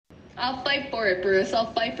I'll fight for it, Bruce.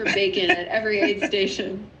 I'll fight for bacon at every aid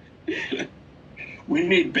station. We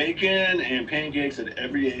need bacon and pancakes at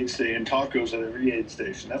every aid station and tacos at every aid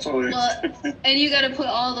station. That's all it is. Well, and you got to put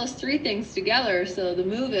all those three things together. So the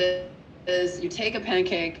move is you take a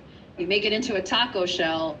pancake, you make it into a taco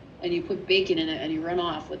shell, and you put bacon in it, and you run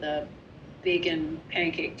off with a bacon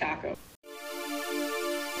pancake taco.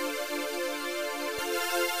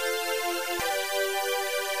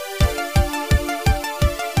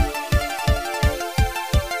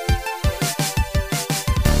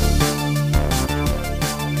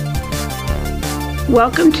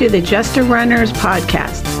 Welcome to the Just a Runners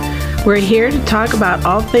podcast. We're here to talk about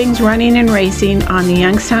all things running and racing on the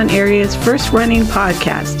Youngstown area's first running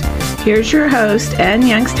podcast. Here's your host and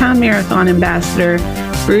Youngstown Marathon Ambassador,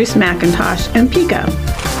 Bruce McIntosh and Pico.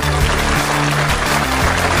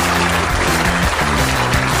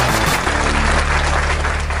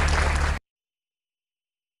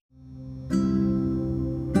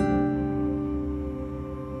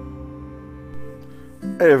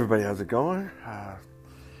 Hey everybody, how's it going?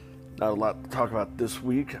 Not a lot to talk about this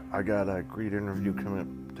week. I got a great interview coming up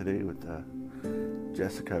today with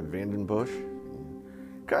Jessica Vandenbush.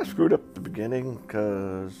 Kind of screwed up the beginning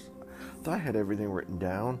because I thought I had everything written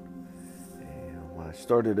down, and when I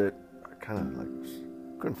started it, I kind of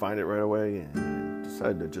couldn't find it right away and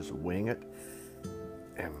decided to just wing it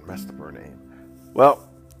and messed up her name. Well,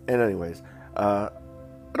 and anyways,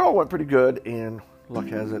 it all went pretty good, and luck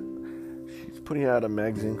has it, she's putting out a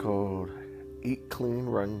magazine called Eat Clean,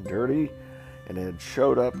 Run Dirty, and it had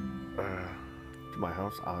showed up to my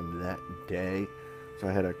house on that day, so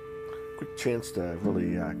I had a quick chance to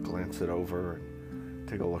really glance it over and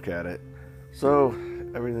take a look at it. So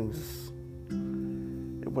it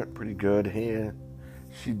went pretty good, and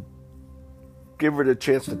she gave her the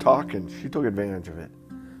chance to talk, and she took advantage of it.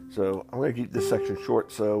 So I'm going to keep this section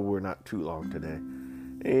short so we're not too long today.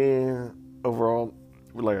 And overall,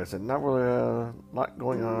 like I said, not really a lot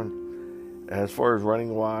going on. As far as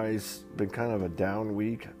running wise, been kind of a down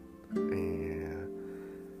week. And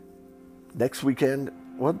next weekend,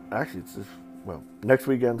 next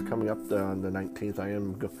weekend coming up on the 19th, I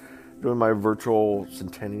am doing my virtual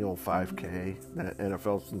Centennial 5K, the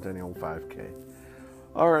NFL Centennial 5K.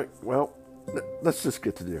 All right, well, let's just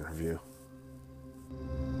get to the interview.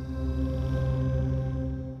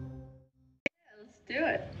 Let's do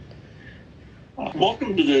it.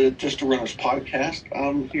 Welcome to the Just a Runners podcast.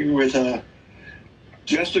 I'm here with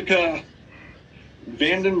Jessica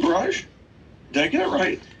Vandenbush. Did I get it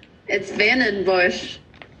right? It's Vandenbush.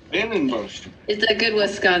 Vandenbush. It's a good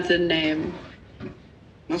Wisconsin name.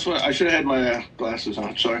 That's what I should have had my glasses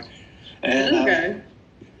on. Sorry. And okay.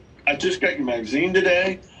 I just got your magazine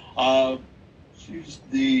today. Are you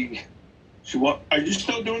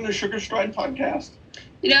still doing the Sugar Stride podcast?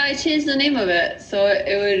 I changed the name of it so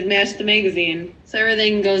it would match the magazine, so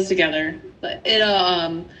everything goes together. But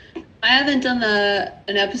I haven't done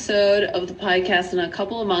an episode of the podcast in a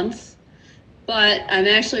couple of months, but I'm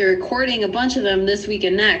actually recording a bunch of them this week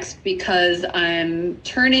and next because I'm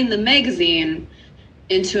turning the magazine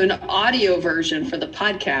into an audio version for the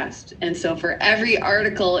podcast. And so for every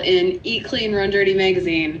article in Eat Clean, Run Dirty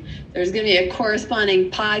magazine, there's going to be a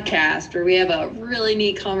corresponding podcast where we have a really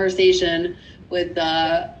neat conversation with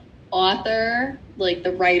the author, like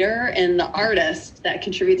the writer, and the artist that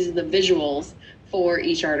contributes to the visuals for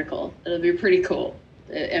each article. It'll be pretty cool.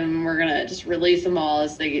 And we're going to just release them all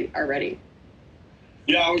as they are ready.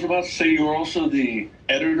 Yeah, I was about to say you were also the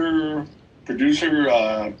editor, producer.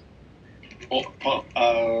 As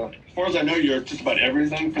far as I know, you're just about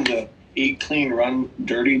everything for the Eat Clean, Run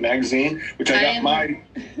Dirty magazine, which I am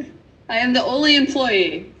the only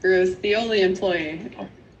employee, Bruce, the only employee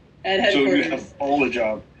at headquarters. So you have all the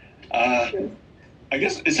job. I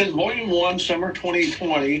guess it says Volume 1, Summer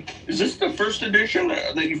 2020. Is this the first edition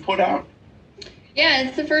that you've put out? Yeah,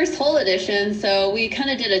 it's the first whole edition. So we kind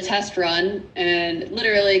of did a test run and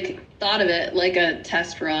literally thought of it like a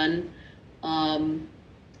test run,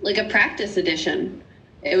 like a practice edition.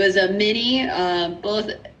 It was a mini, and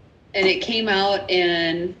it came out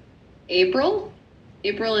in April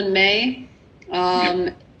and May.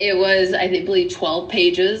 Yep. It was, I believe, 12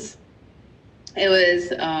 pages. It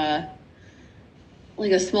was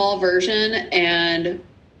like a small version, and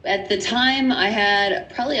at the time I had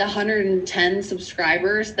probably 110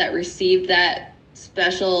 subscribers that received that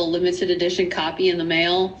special limited edition copy in the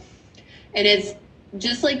mail. And it's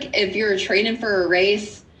just like if you're training for a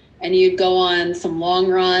race and you'd go on some long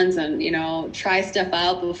runs and try stuff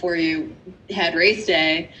out before you had race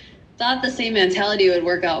day, thought the same mentality would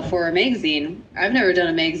work out for a magazine. I've never done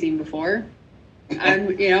a magazine before.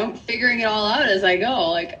 I'm, figuring it all out as I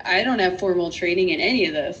go. Like, I don't have formal training in any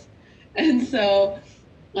of this. And so,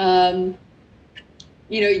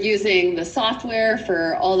 using the software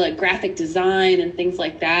for all the graphic design and things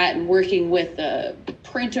like that, and working with the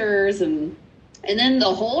printers and then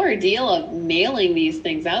the whole ordeal of mailing these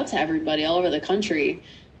things out to everybody all over the country,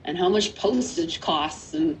 and how much postage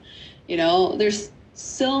costs. And, there's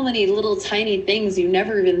so many little tiny things you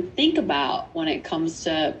never even think about when it comes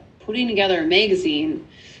to putting together a magazine.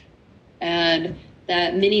 And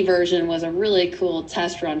that mini version was a really cool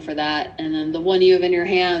test run for that. And then the one you have in your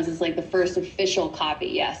hands is like the first official copy.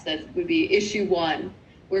 Yes, that would be issue 1.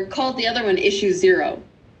 We're called the other one issue 0.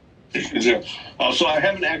 Issue 0. Oh, so I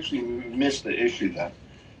haven't actually missed the issue then.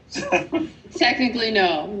 Technically,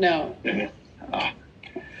 no. Yeah.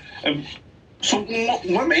 So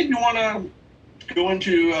what made you want to go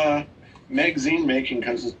into magazine making?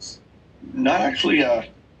 Because it's not actually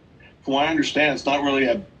from what I understand, it's not really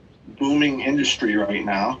a booming industry right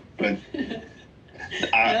now, but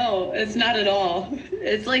no, it's not at all.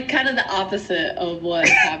 It's like kind of the opposite of what's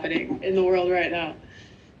happening in the world right now.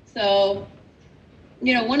 So,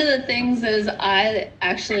 one of the things is I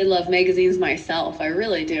actually love magazines myself. I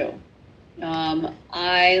really do.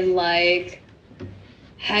 I like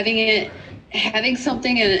having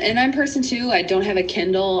something, and I'm a person too. I don't have a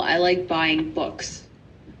Kindle. I like buying books.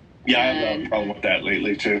 Yeah, I have a problem with that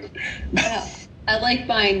lately too. Yeah. I like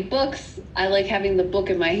buying books. I like having the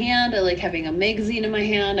book in my hand. I like having a magazine in my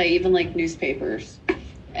hand. I even like newspapers.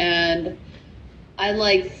 And I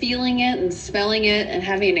like feeling it and smelling it and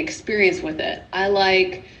having an experience with it. I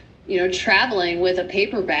like, traveling with a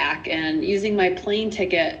paperback and using my plane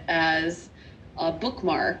ticket as a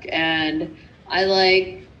bookmark. And I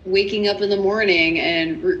like waking up in the morning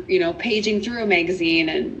and, paging through a magazine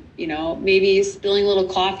and, maybe spilling a little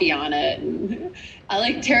coffee on it. And I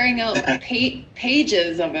like tearing out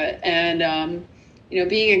pages of it and,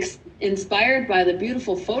 being inspired by the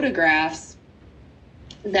beautiful photographs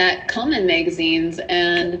that come in magazines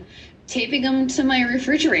and taping them to my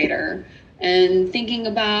refrigerator and thinking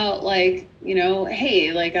about hey,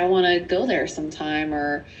 I want to go there sometime,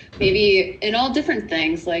 or maybe in all different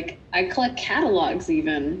things. Like I collect catalogs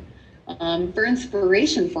even for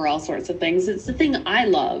inspiration for all sorts of things. It's the thing I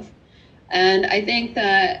love. And I think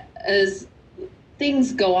that as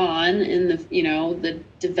things go on in the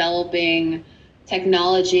developing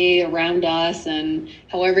technology around us and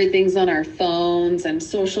how everything's on our phones and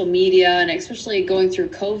social media, and especially going through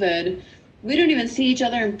COVID, we don't even see each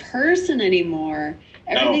other in person anymore.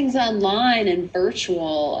 Everything's online and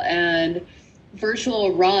virtual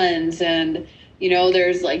runs, and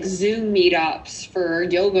there's like Zoom meetups for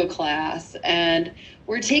yoga class, and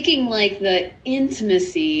we're taking like the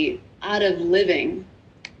intimacy out of living,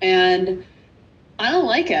 and I don't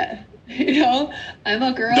like it. I'm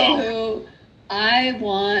a girl who I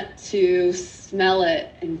want to smell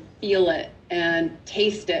it and feel it and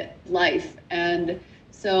taste it, life. And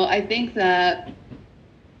so I think that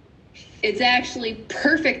it's actually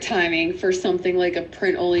perfect timing for something like a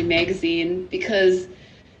print-only magazine, because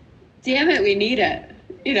damn it, we need it.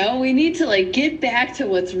 We need to get back to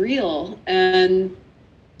what's real. And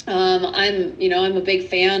I'm a big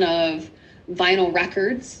fan of vinyl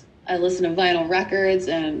records. I listen to vinyl records,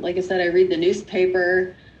 and like I said, I read the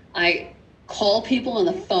newspaper. I call people on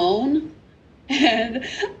the phone, and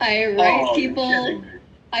I write people.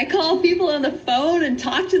 I call people on the phone and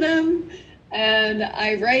talk to them, and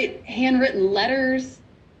I write handwritten letters,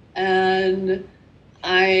 and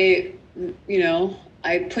I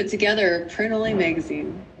put together a print-only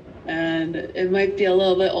magazine, and it might be a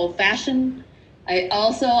little bit old-fashioned.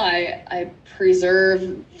 I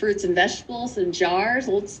preserve fruits and vegetables in jars,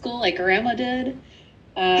 old school, like Grandma did,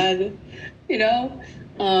 and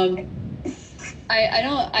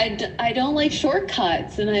I don't like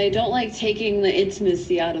shortcuts, and I don't like taking the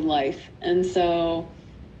intimacy out of life, and so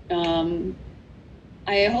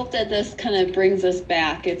I hope that this kind of brings us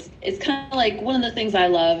back. It's kind of like one of the things I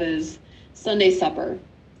love is Sunday supper,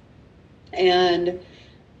 and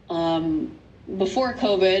before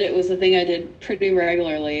COVID, it was the thing I did pretty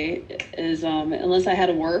regularly. Is unless I had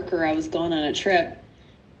to work or I was going on a trip,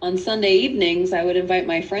 on Sunday evenings I would invite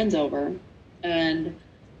my friends over, and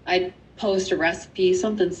I'd post a recipe,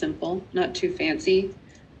 something simple, not too fancy.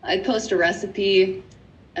 I'd post a recipe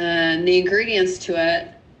and the ingredients to it,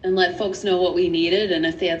 and let folks know what we needed, and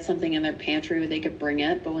if they had something in their pantry, they could bring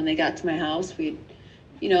it. But when they got to my house, we'd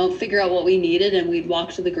figure out what we needed, and we'd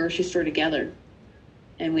walk to the grocery store together.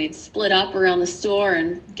 And we'd split up around the store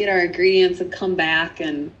and get our ingredients and come back.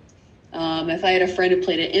 And if I had a friend who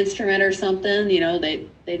played an instrument or something,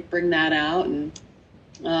 they'd bring that out. And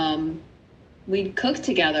we'd cook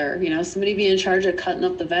together. Somebody be in charge of cutting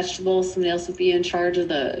up the vegetables, somebody else would be in charge of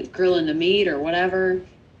the grilling the meat or whatever.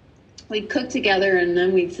 We'd cook together, and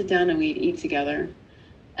then we'd sit down and we'd eat together.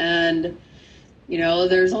 And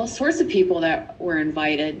there's all sorts of people that were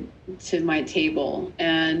invited to my table,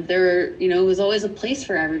 and there, it was always a place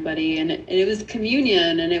for everybody, and it was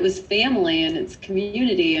communion, and it was family, and it's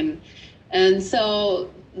community, and so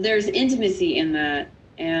there's intimacy in that.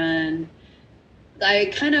 And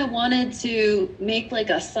I kind of wanted to make like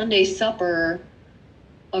a Sunday supper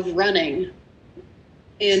of running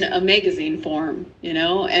in a magazine form,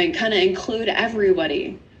 and kind of include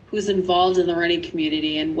everybody who's involved in the running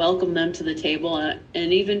community and welcome them to the table,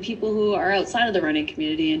 and even people who are outside of the running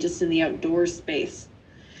community and just in the outdoor space,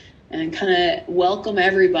 and kind of welcome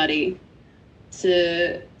everybody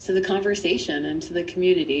to the conversation and to the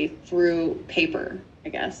community through paper, I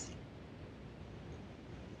guess.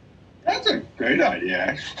 That's a great idea,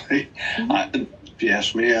 actually. If you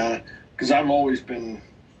ask me, because I've always been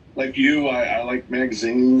like you. I like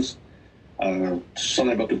magazines.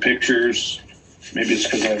 Something about the pictures. Maybe it's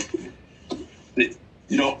because the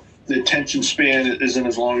attention span isn't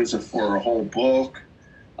as long as for a whole book.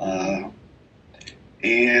 And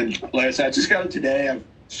like I said, I just got it today. I've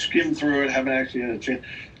skimmed through it, haven't actually had a chance.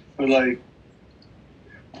 But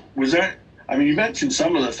you mentioned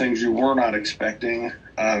some of the things you were not expecting.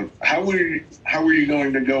 How were you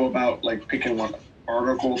going to go about picking what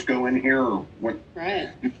articles go in here or what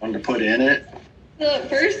you wanted to put in it? So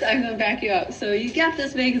first, I'm going to back you up. So you got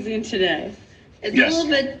this magazine today. It's a little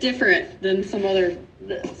bit different than some other,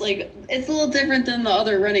 it's a little different than the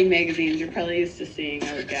other running magazines you're probably used to seeing,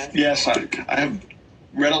 I would guess. Yes, I have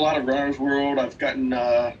read a lot of Runner's World. I've gotten,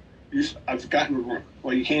 well,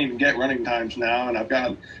 you can't even get Running Times now, and I've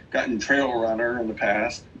gotten Trail Runner in the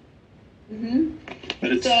past. Mm-hmm.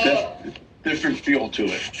 But it's a different feel to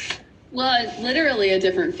it. Well, it's literally a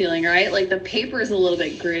different feeling, right? Like the paper is a little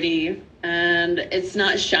bit gritty, and it's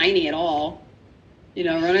not shiny at all.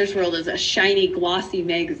 Runner's World is a shiny, glossy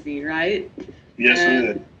magazine, right? Yes,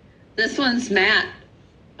 it is. This one's matte,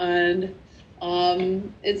 and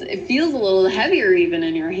it feels a little heavier even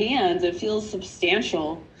in your hands. It feels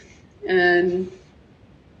substantial, and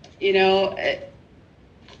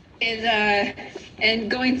and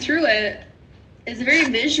going through it is very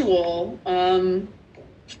visual.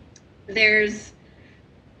 There's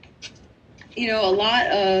a lot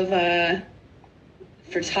of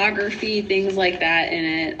photography, things like that in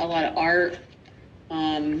it, a lot of art.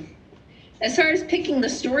 As far as picking the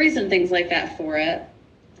stories and things like that for it,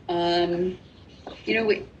 I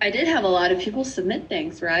did have a lot of people submit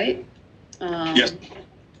things, right? Yes.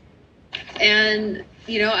 And,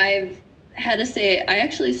 I've had to say, I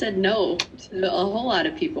actually said no to a whole lot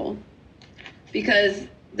of people, because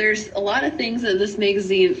there's a lot of things that this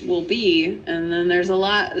magazine will be, and then there's a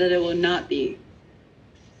lot that it will not be.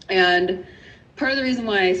 And part of the reason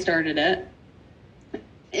why I started it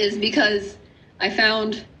is because I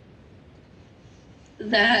found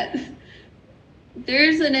that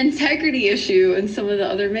there's an integrity issue in some of the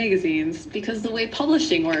other magazines, because the way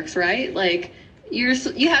publishing works, right? You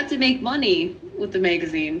have to make money with the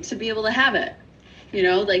magazine to be able to have it.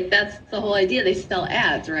 That's the whole idea. They sell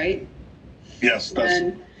ads, right? Yes,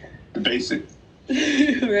 that's the basic.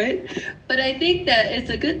 Right? But I think that it's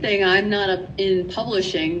a good thing I'm not in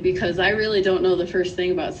publishing, because I really don't know the first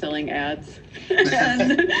thing about selling ads.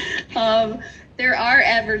 And there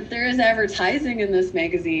is advertising in this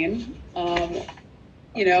magazine.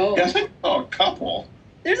 Yes, a couple.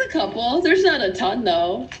 There's a couple. There's not a ton,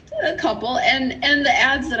 though. A couple. And the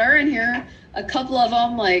ads that are in here, a couple of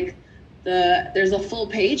them, there's a full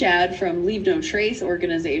page ad from Leave No Trace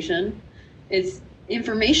organization. It's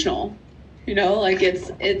informational.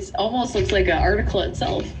 It's almost looks like an article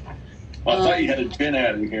itself. Well, I thought you had a gin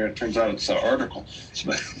ad in here. It turns out it's an article.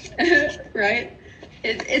 Right?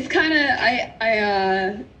 It's kind of,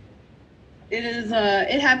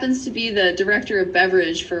 it happens to be the director of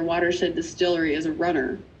beverage for Watershed Distillery as a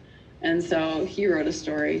runner. And so he wrote a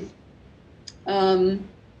story. I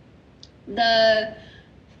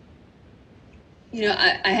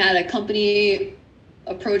had a company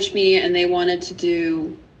approach me, and they wanted to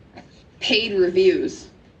do paid reviews.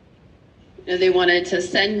 They wanted to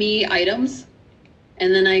send me items,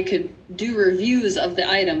 and then I could do reviews of the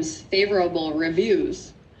items, favorable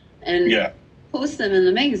reviews, and post them in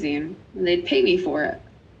the magazine, and they'd pay me for it.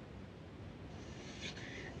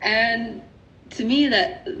 And to me,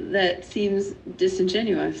 that seems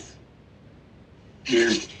disingenuous.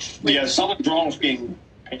 Yeah, something's wrong with being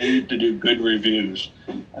paid to do good reviews.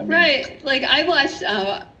 Right. I watched,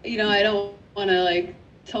 I don't want to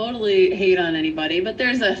totally hate on anybody, but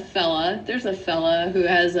there's a fella who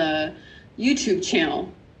has a YouTube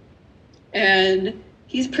channel, and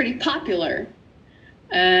he's pretty popular,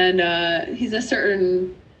 and he's a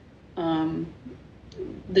certain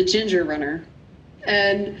the Ginger Runner.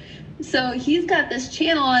 And so he's got this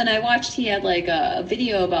channel, and I watched, he had like a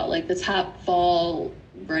video about like the top fall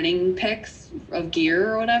running picks of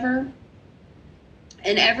gear or whatever.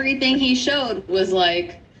 And everything he showed was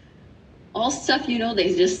like all stuff, you know,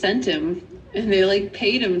 they just sent him, and they like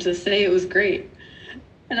paid him to say it was great.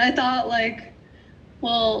 And I thought like,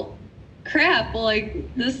 well, crap, well,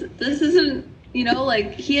 like this isn't, you know,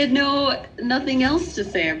 like he had nothing else to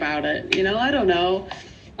say about it, you know, I don't know.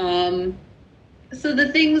 So the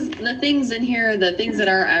things in here, the things that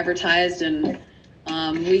are advertised, and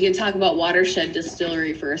we can talk about Watershed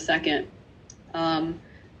Distillery for a second.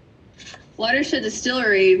 Watershed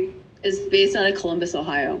Distillery is based out of Columbus,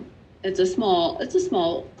 Ohio. It's a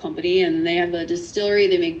small company, and they have a distillery.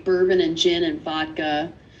 They make bourbon and gin and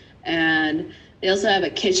vodka, and they also have a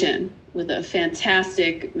kitchen with a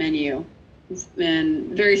fantastic menu and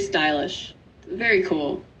very stylish, very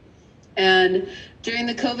cool. And during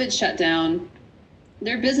the COVID shutdown,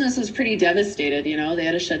 their business was pretty devastated. You know, they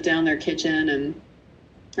had to shut down their kitchen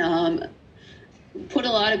and put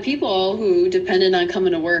a lot of people who depended on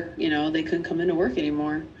coming to work, you know, they couldn't come into work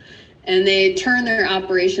anymore. And they turned their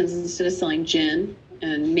operations, instead of selling gin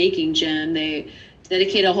and making gin, they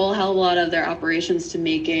dedicate a whole hell of a lot of their operations to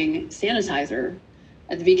making sanitizer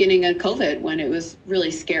at the beginning of COVID, when it was really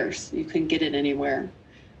scarce. You couldn't get it anywhere.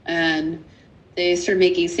 And they started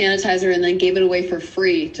making sanitizer and then gave it away for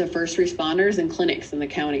free to first responders and clinics in the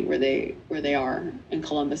county where they are in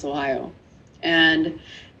Columbus, Ohio. And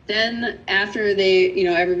then after they, you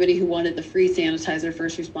know, everybody who wanted the free sanitizer,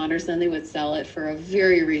 first responders, then they would sell it for a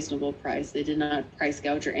very reasonable price. They did not price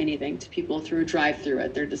gouge or anything to people through a drive-through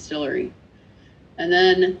at their distillery. And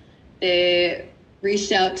then they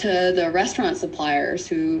reached out to the restaurant suppliers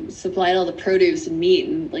who supplied all the produce and meat,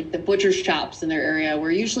 and like the butcher shops in their area,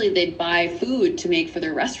 where usually they'd buy food to make for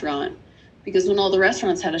their restaurant, because when all the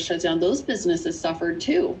restaurants had to shut down, those businesses suffered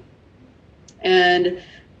too. And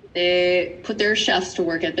they put their chefs to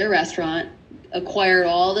work at their restaurant, acquired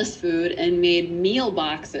all this food, and made meal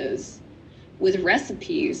boxes with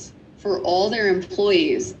recipes for all their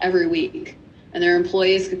employees every week. And their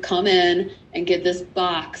employees could come in and get this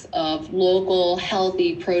box of local,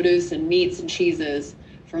 healthy produce and meats and cheeses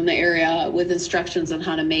from the area with instructions on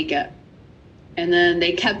how to make it. And then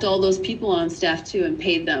they kept all those people on staff too and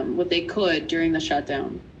paid them what they could during the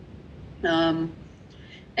shutdown. And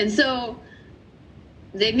so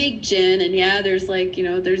they make gin, and yeah, there's like, you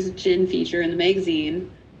know, there's a gin feature in the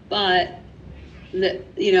magazine, but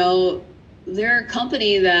you know, they're a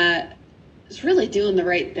company that is really doing the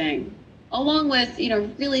right thing, along with, you know,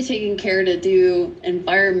 really taking care to do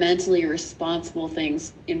environmentally responsible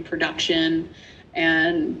things in production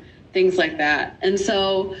and things like that. And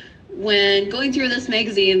so when going through this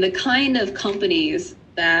magazine, the kind of companies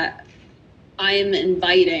that I'm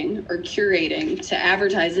inviting or curating to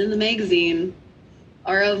advertise in the magazine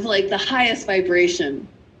are of like the highest vibration.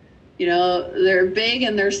 You know, they're big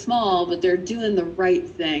and they're small, but they're doing the right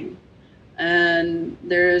thing. And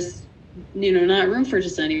there's, you know, not room for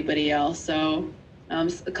just anybody else. So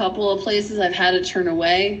a couple of places I've had to turn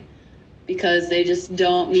away because they just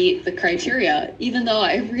don't meet the criteria, even though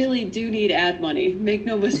I really do need ad money. Make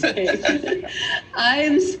no mistake. I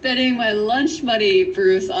am spending my lunch money,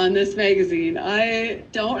 Bruce, on this magazine. I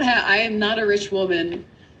am not a rich woman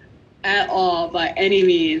at all by any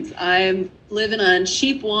means. I'm living on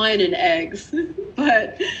cheap wine and eggs,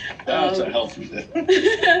 but that's a healthy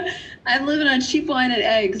thing. I'm living on cheap wine and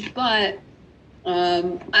eggs, but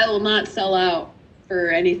I will not sell out for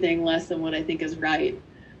anything less than what I think is right.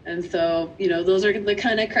 And so, you know, those are the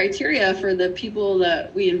kind of criteria for the people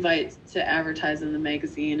that we invite to advertise in the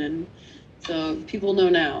magazine. And so people know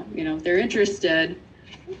now, you know, if they're interested,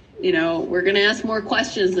 you know, we're going to ask more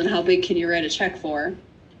questions than how big can you write a check for.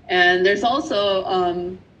 And there's also,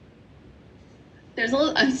 I'm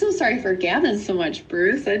so sorry for gabbing so much,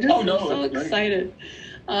 Bruce. I'm so excited.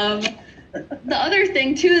 The other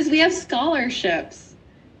thing too is we have scholarships.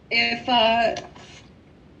 If,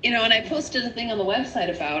 you know, and I posted a thing on the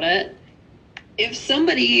website about it. If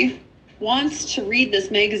somebody wants to read this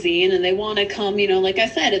magazine and they want to come, you know, like I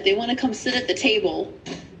said, if they want to come sit at the table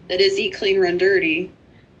that is Eat Clean, Run Dirty,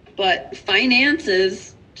 but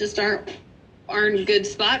finances just aren't a good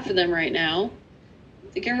spot for them right now,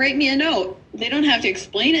 they can write me a note. They don't have to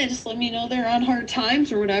explain it. Just let me know they're on hard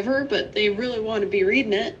times or whatever, but they really want to be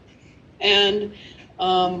reading it. And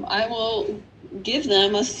I will give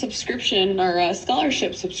them a subscription or a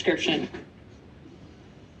scholarship subscription.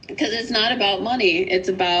 Because it's not about money, it's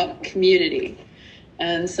about community.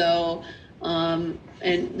 And so, and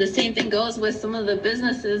the same thing goes with some of the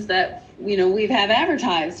businesses that, we've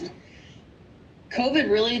advertised.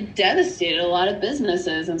 COVID really devastated a lot of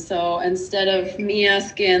businesses. And so instead of me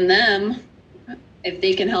asking them if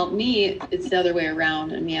they can help me, it's the other way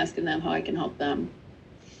around, and me asking them how I can help them.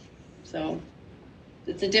 So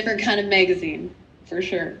it's a different kind of magazine, for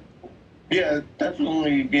sure. Yeah, it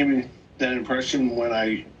definitely gave me that impression when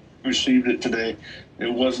I received it today.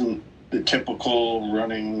 It wasn't the typical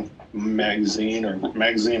running magazine or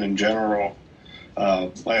magazine in general.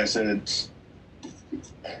 Like I said,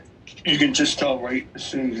 you can just tell right as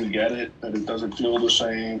soon as you get it that it doesn't feel the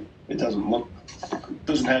same. It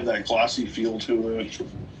doesn't have that glossy feel to it.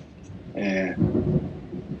 And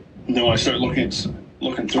then when I start looking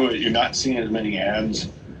through it, you're not seeing as many ads,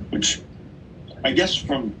 which I guess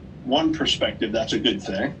from one perspective, that's a good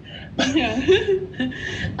thing. Yeah.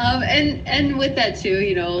 And with that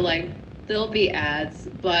too, there'll be ads,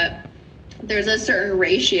 but there's a certain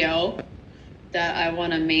ratio that I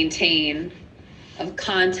want to maintain of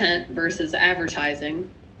content versus advertising.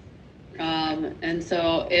 And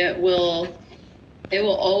so it will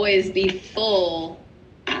always be full,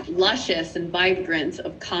 luscious and vibrant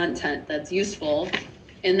of content that's useful.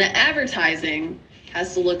 And the advertising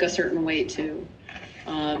has to look a certain way too,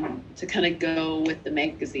 to kind of go with the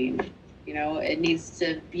magazine. It needs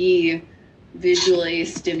to be visually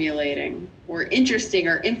stimulating or interesting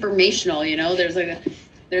or informational. There's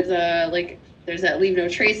that Leave No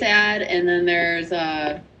Trace ad, and then there's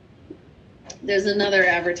another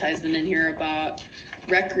advertisement in here about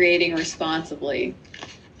recreating responsibly,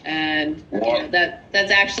 and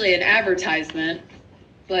that's actually an advertisement,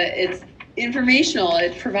 but it's informational.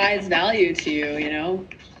 It provides value to you,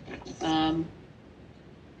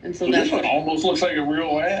 and so this one almost looks like a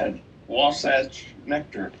real ad. Wasatch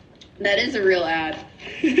Nectar. That is a real ad.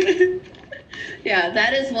 Yeah,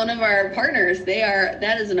 that is one of our partners.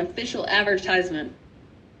 That is an official advertisement.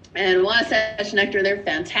 And Wasatch Nectar, they're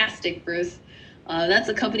fantastic, Bruce. That's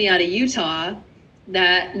a company out of Utah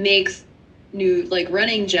that makes new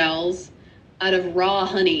running gels out of raw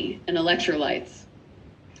honey and electrolytes.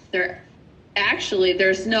 There's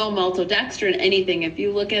no maltodextrin, anything. If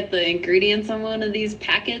you look at the ingredients on one of these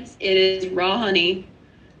packets, it is raw honey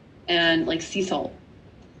and sea salt.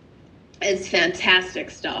 It's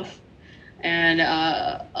fantastic stuff. And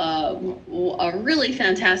a really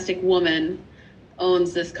fantastic woman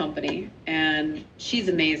owns this company, and she's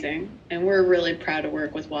amazing. And we're really proud to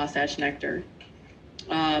work with Wasatch Nectar.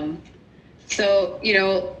 So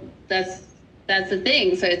that's the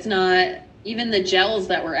thing. So it's not even the gels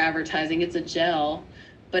that we're advertising. It's a gel,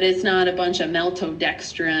 but it's not a bunch of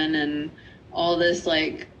maltodextrin and all this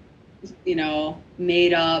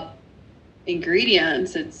made up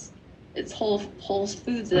ingredients. It's whole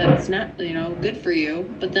foods that's not good for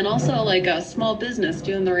you, but then also a small business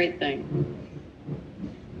doing the right thing.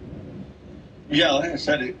 Yeah, like I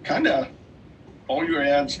said, it all your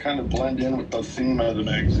ads kind of blend in with the theme of the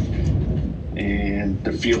magazine and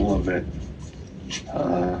the feel of it.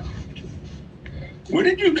 Where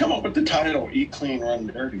did you come up with the title Eat Clean, Run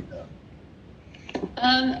Dirty, though?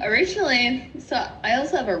 Originally, so I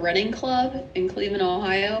also have a running club in Cleveland,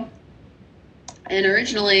 Ohio. And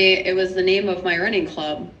originally, it was the name of my running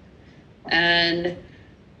club. And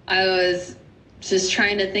I was just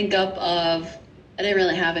trying to think I didn't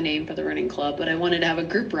really have a name for the running club, but I wanted to have a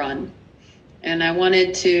group run. And I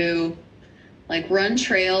wanted to run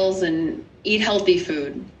trails and eat healthy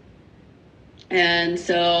food. And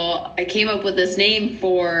so I came up with this name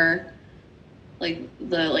for the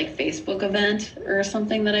Facebook event or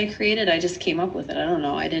something that I created. I just came up with it. I don't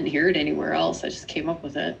know. I didn't hear it anywhere else. I just came up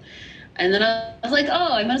with it. And then I was like,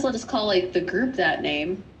 oh, I might as well just call the group that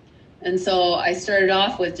name. And so I started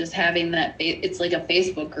off with just having that. It's like a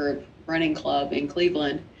Facebook group, running club in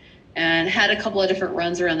Cleveland, and had a couple of different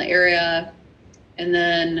runs around the area. And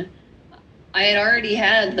then I had already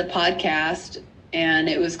had the podcast, and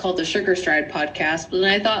it was called the Sugar Stride Podcast. But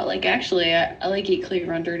then I thought, actually, I like Eat Clean,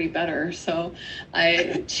 Run Dirty better. So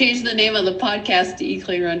I changed the name of the podcast to Eat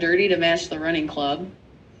Clean, Run Dirty to match the running club.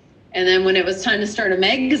 And then when it was time to start a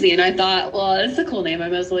magazine, I thought, well, that's a cool name. I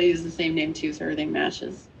might as well use the same name too, so everything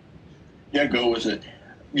matches. Yeah, go with it.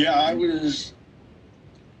 Yeah, I've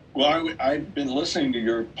been listening to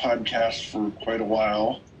your podcast for quite a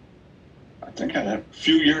while. I think a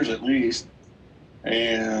few years at least.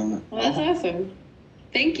 And well, that's awesome.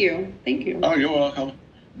 Thank you. Oh, you're welcome.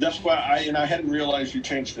 That's why I hadn't realized you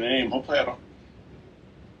changed the name. Hopefully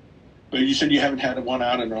But you said you haven't had one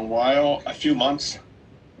out in a while, a few months.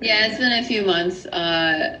 Yeah, it's been a few months.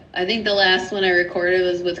 I think the last one I recorded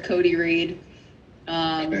was with Cody Reed.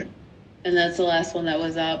 Okay. And that's the last one that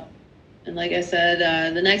was up. And like I said,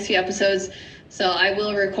 the next few episodes, so I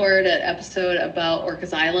will record an episode about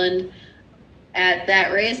Orcas Island. At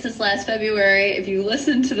that race this last February, if you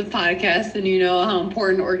listen to the podcast, then you know how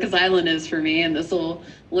important Orcas Island is for me. And this will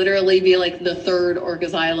literally be like the third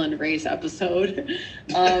Orcas Island race episode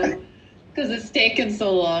because it's taken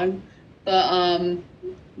so long. But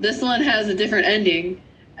this one has a different ending.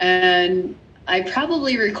 And I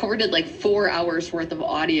probably recorded like 4 hours worth of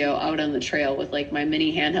audio out on the trail with like my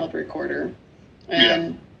mini handheld recorder.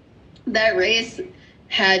 And that race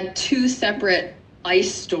had 2 separate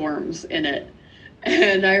ice storms in it.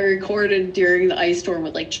 And I recorded during the ice storm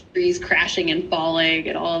with like trees crashing and falling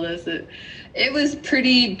and all this. It was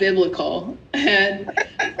pretty biblical. And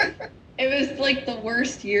it was like the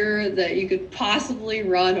worst year that you could possibly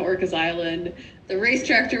run Orcas Island. The race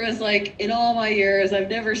director was like, in all my years,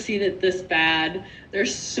 I've never seen it this bad.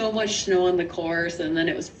 There's so much snow on the course, and then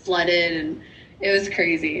it was flooded, and it was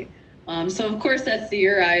crazy. So of course that's the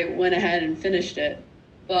year I went ahead and finished it.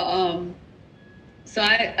 But so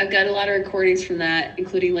I've got a lot of recordings from that,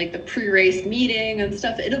 including like the pre-race meeting and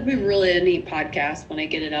stuff. It'll be really a neat podcast when I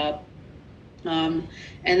get it up. And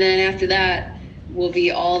then after that will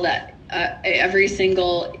be all that, every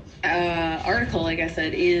single article, like I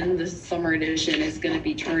said, in the summer edition is going to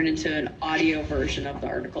be turned into an audio version of the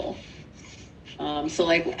article. So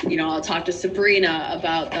like, you know, I'll talk to Sabrina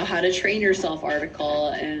about the How to Train Yourself article,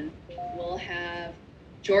 and we'll have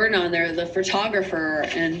Jordan on there, the photographer,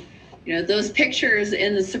 and you know, those pictures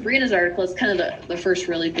in the Sabrina's article is kind of the first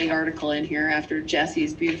really big article in here after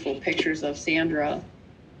Jesse's beautiful pictures of Sandra.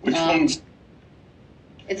 Which one's?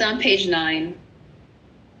 It's on page 9.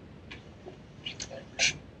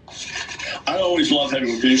 I always love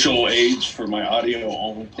having visual aids for my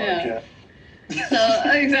audio-only podcast. Yeah.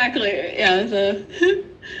 So exactly, yeah. So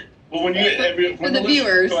well, when for the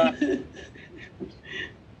viewers,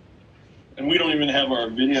 and we don't even have our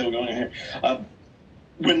video going here.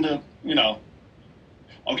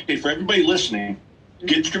 Okay, for everybody listening,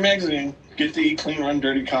 get your magazine, get the Clean Run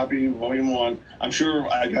Dirty Copy, Volume 1. I'm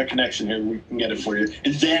sure I got a connection here. We can get it for you,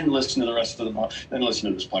 and then listen to the rest of then listen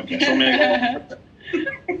to this podcast. So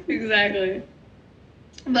exactly.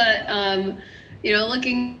 But you know,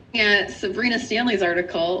 looking at Sabrina Stanley's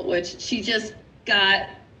article, which she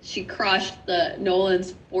crushed the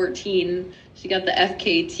Nolan's 14. She got the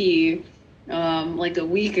FKT like a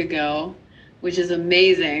week ago, which is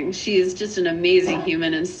amazing. She's just an amazing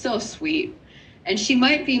human and so sweet. And she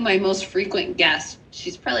might be my most frequent guest.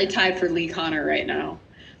 She's probably tied for Lee Connor right now.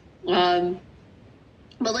 But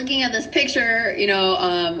looking at this picture, you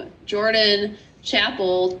know, Jordan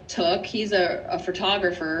Chappell he's a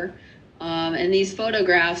photographer, and these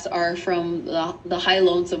photographs are from the High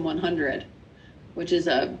Lonesome 100, which is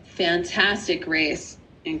a fantastic race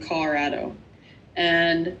in Colorado.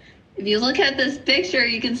 And if you look at this picture,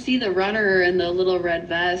 you can see the runner in the little red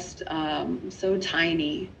vest, so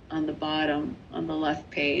tiny on the bottom on the left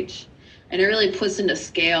page. And it really puts into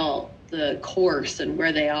scale the course and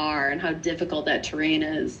where they are and how difficult that terrain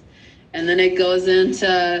is. And then it goes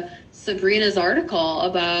into Sabrina's article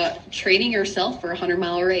about training yourself for a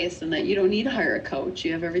 100-mile race and that you don't need to hire a coach.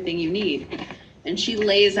 You have everything you need. And she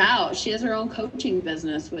lays out, she has her own coaching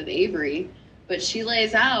business with Avery, but she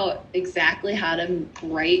lays out exactly how to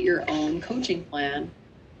write your own coaching plan.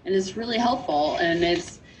 And it's really helpful. And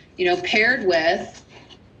it's, you know, paired with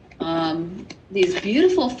these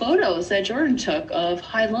beautiful photos that Jordan took of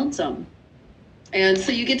High Lonesome. And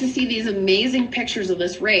so you get to see these amazing pictures of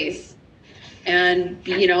this race. And,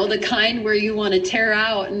 you know, the kind where you want to tear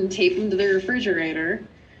out and tape them to the refrigerator.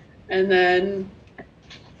 And then,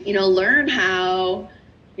 you know, learn how,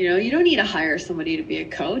 you know, you don't need to hire somebody to be a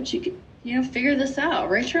coach. You can, you know, figure this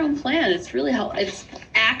out. Write your own plan. It's really it's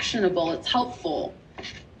actionable. It's helpful.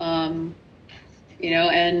 You know,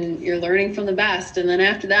 and you're learning from the best. And then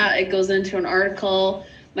after that, it goes into an article.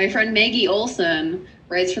 My friend Maggie Olson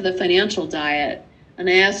writes for the Financial Diet. And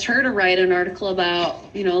I asked her to write an article about,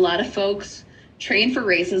 you know, a lot of folks train for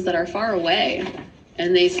races that are far away.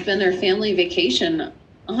 And they spend their family vacation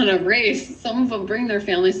on a race. Some of them bring their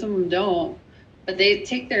family, some of them don't. But they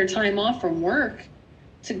take their time off from work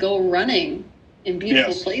to go running in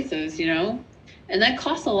beautiful places, you know. And that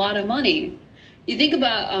costs a lot of money. You think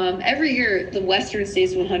about every year the Western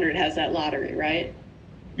States 100 has that lottery, right?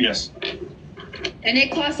 Yes. And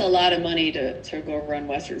it costs a lot of money to go run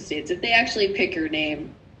Western States. If they actually pick your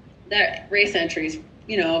name, that race entry is,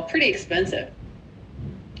 you know, pretty expensive.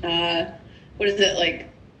 What is it, like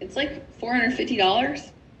It's like $450.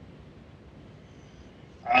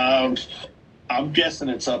 I'm guessing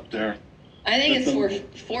it's up there. I think it's for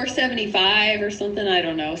 $475 or something. I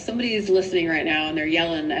don't know. Somebody's listening right now and they're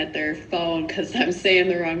yelling at their phone because I'm saying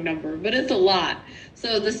the wrong number, but it's a lot.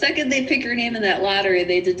 So the second they pick your name in that lottery,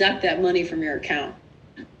 they deduct that money from your account.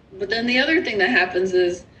 But then the other thing that happens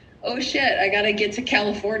is, oh shit, I got to get to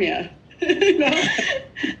California. You know?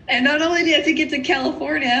 And not only do you have to get to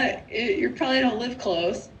California, you probably don't live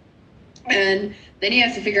close. And then you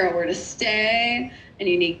have to figure out where to stay, and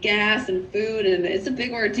you need gas and food, and it's a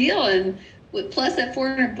big ordeal. And with plus that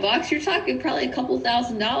 $400, you're talking probably a couple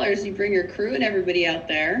 $1,000s. You bring your crew and everybody out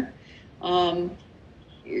there. A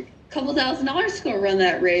couple $1,000s to go run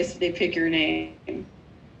that race if they pick your name.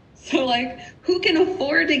 So, like, who can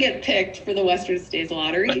afford to get picked for the Western States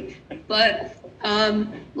Lottery? But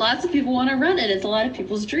lots of people want to run it. It's a lot of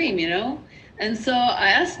people's dream, you know? And so I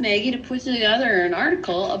asked Maggie to put together an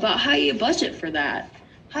article about how you budget for that.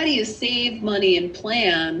 How do you save money and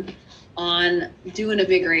plan on doing a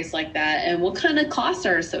big race like that? And what kind of costs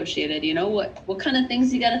are associated? You know, what kind of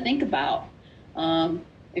things you got to think about?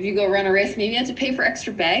 If you go run a race, maybe you have to pay for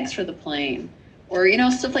extra bags for the plane, or, you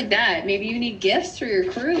know, stuff like that. Maybe you need gifts for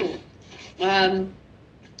your crew. And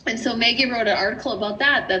so Maggie wrote an article about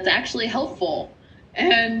that that's actually helpful.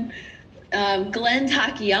 And Glenn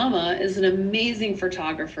Takayama is an amazing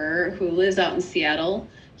photographer who lives out in Seattle.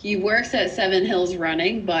 He works at Seven Hills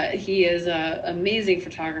Running, but he is an amazing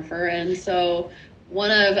photographer. And so one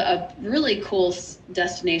of a really cool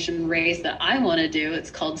destination race that I want to do, it's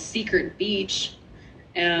called Secret Beach.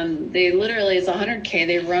 And they literally, it's 100K.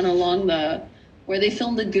 They run along where they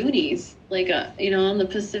filmed the Goonies, like, on the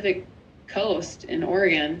Pacific coast in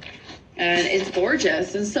Oregon. And it's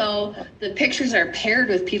gorgeous. And so the pictures are paired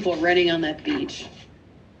with people running on that beach.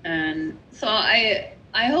 And so I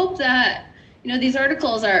hope that, you know, these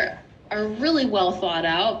articles are really well thought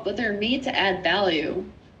out, but they're made to add value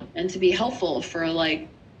and to be helpful for, like,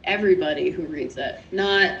 everybody who reads it.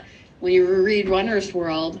 Not when you read Runner's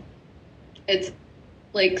World, it's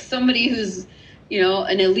like somebody who's, you know,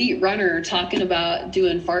 an elite runner talking about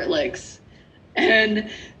doing fartleks.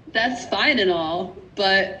 And that's fine and all,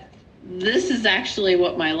 but this is actually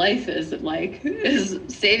what my life is like, is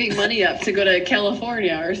saving money up to go to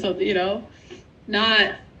California or something, you know,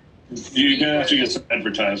 not. You're going to have to get some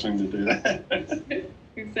advertising to do that.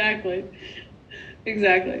 Exactly.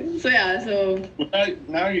 So, yeah, so. Well,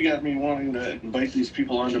 now you got me wanting to invite these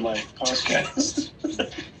people onto my podcast.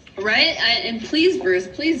 Right? And please, Bruce,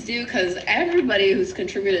 please do, because everybody who's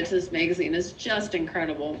contributed to this magazine is just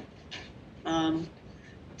incredible.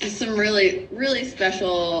 Just some really, really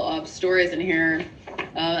special stories in here.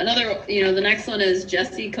 Another, you know, the next one is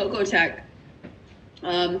Jesse Kokotech.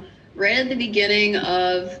 Right at the beginning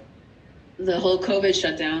of the whole COVID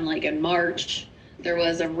shutdown, like in March, there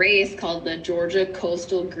was a race called the Georgia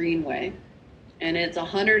Coastal Greenway, and it's a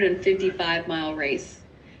 155-mile race.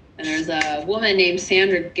 And there's a woman named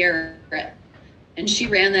Sandra Garrett, and she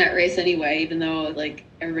ran that race anyway, even though, like,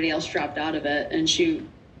 everybody else dropped out of it. And she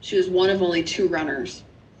was one of only 2 runners.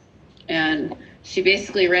 And she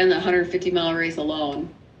basically ran the 150-mile race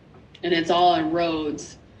alone. And it's all on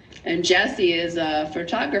roads. And Jesse is a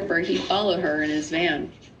photographer. He followed her in his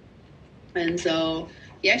van. And so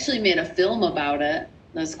he actually made a film about it.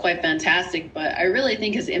 That's quite fantastic. But I really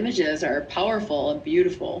think his images are powerful and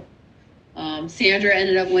beautiful. Sandra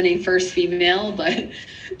ended up winning first female, but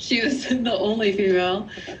she was the only female,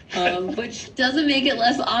 which doesn't make it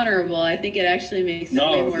less honorable. I think it actually makes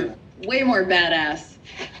it way more badass.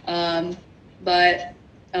 But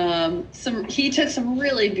he took some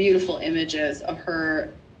really beautiful images of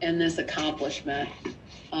her and this accomplishment.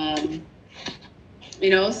 You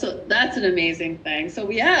know, so that's an amazing thing. So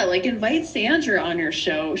yeah, like, invite Sandra on your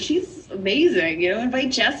show. She's amazing. You know,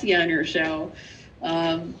 invite Jesse on your show.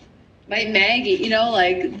 Invite Maggie. You know,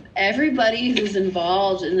 like, everybody who's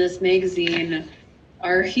involved in this magazine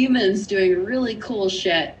are humans doing really cool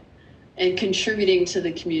shit and contributing to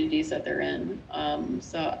the communities that they're in.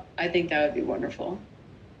 So I think that would be wonderful.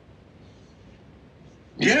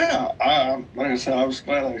 Yeah, like I said, I was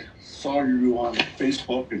glad I saw you on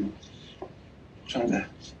Facebook and trying to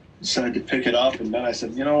decide to pick it up. And then I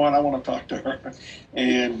said, you know what, I want to talk to her.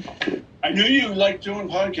 And I knew you liked doing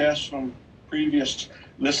podcasts from previous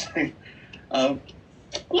listening.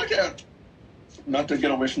 Look at, not to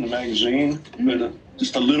get away from the magazine, but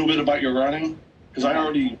just a little bit about your running, because I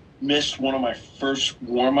already missed one of my first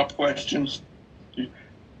warm-up questions.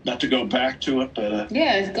 Not to go back to it, but...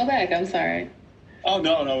 Yeah, go back. I'm sorry. Oh,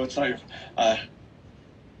 no, it's not. I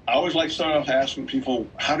I always like to start off asking people,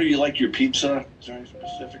 how do you like your pizza? Is there any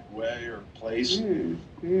specific way or place?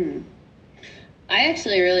 I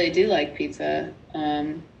actually really do like pizza.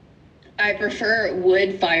 I prefer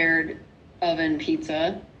wood-fired oven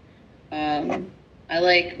pizza. I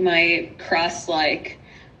like my crust like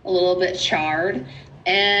a little bit charred,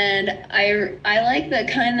 and I like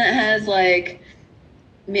the kind that has like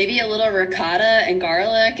maybe a little ricotta and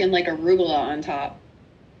garlic and like arugula on top.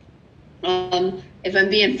 If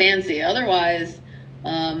I'm being fancy. Otherwise,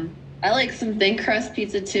 I like some thin crust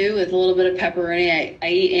pizza too with a little bit of pepperoni. I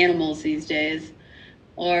eat animals these days.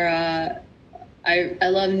 Or I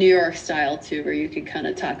love New York style too, where you can kind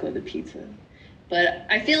of taco the pizza. But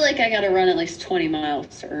I feel like I got to run at least 20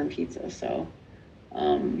 miles to earn pizza. So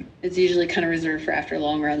it's usually kind of reserved for after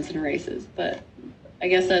long runs and races. But I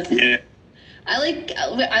guess that's... Yeah. I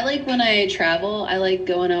like when I travel, I like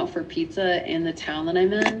going out for pizza in the town that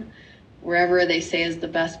I'm in, wherever they say is the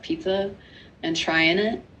best pizza, and trying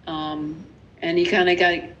it. And you kind of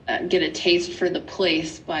got to get a taste for the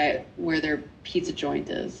place by where their pizza joint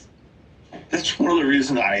is. That's one of the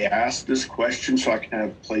reasons I asked this question, so I can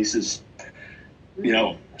have places, you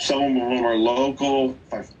know, some of them are local.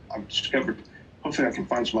 I've discovered, hopefully I can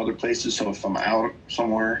find some other places, so if I'm out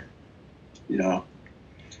somewhere, you know,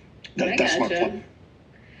 that's my plan.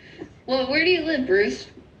 Well, where do you live, Bruce?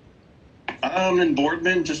 I'm in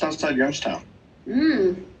Boardman, just outside Youngstown.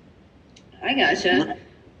 I gotcha.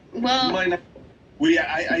 Well,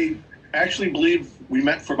 I actually believe we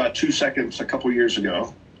met for about 2 seconds a couple years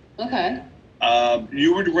ago. Okay.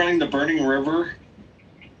 You were running the Burning River,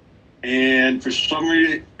 and for some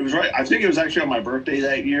reason, it was right. I think it was actually on my birthday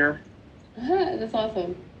that year. That's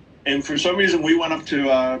awesome. And for some reason, we went up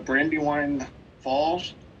to Brandywine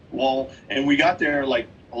Falls. And we got there like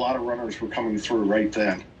a lot of runners were coming through right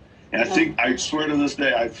then. And I swear to this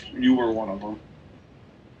day, you were one of them.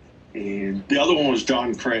 And the other one was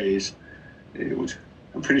John Craze.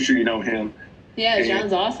 I'm pretty sure you know him. Yeah,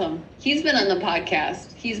 John's awesome. He's been on the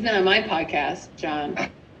podcast. He's been on my podcast, John. I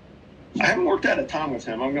haven't worked out a ton with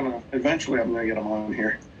him. Eventually I'm gonna get him on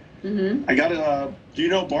here. Mm-hmm. I got do you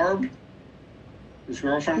know Barb? His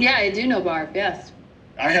girlfriend? Yeah, I do know Barb, yes.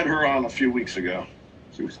 I had her on a few weeks ago.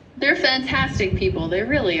 They're fantastic people. They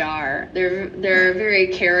really are. They're very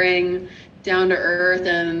caring, down to earth,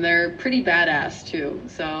 and they're pretty badass too.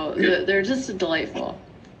 So they're just delightful.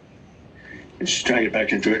 I'm just trying to get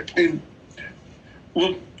back into it. And,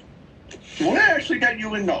 well, what actually got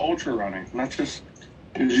you into ultra running? Not just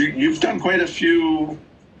because you've done quite a few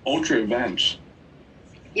ultra events.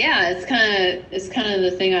 Yeah, it's kind of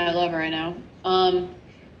the thing I love right now.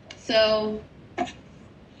 So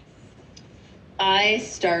I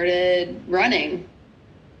started running,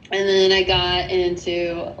 and then I got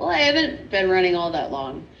into, I haven't been running all that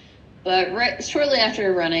long, but shortly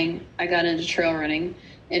after running, I got into trail running.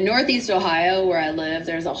 In Northeast Ohio, where I live,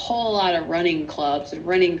 there's a whole lot of running clubs and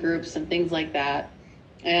running groups and things like that.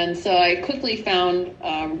 And so I quickly found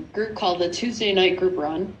a group called the Tuesday Night Group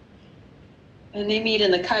Run. And they meet in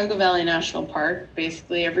the Cuyahoga Valley National Park,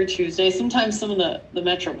 basically every Tuesday, sometimes some of the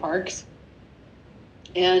metro parks.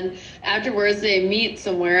 And afterwards, they meet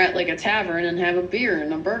somewhere at like a tavern and have a beer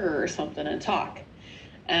and a burger or something and talk.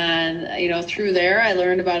 And, you know, through there, I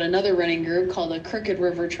learned about another running group called the Crooked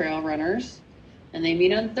River Trail Runners. And they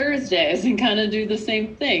meet on Thursdays and kind of do the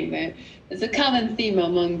same thing. It's a common theme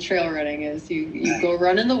among trail running is you go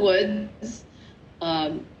run in the woods,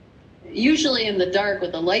 usually in the dark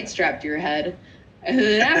with a light strapped to your head. And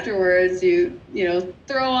then afterwards, you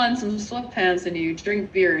throw on some sweatpants and you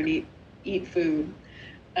drink beer and eat food.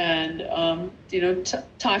 And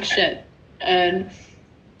talk shit, and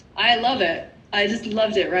I love it. I just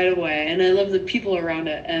loved it right away, and I love the people around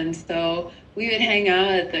it. And so we would hang out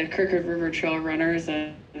at the Crooked River Trail Runners,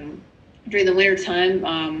 and during the winter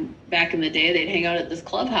time, back in the day, they'd hang out at this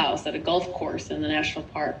clubhouse at a golf course in the national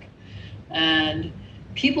park, and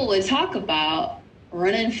people would talk about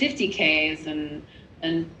running 50Ks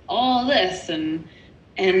and all this and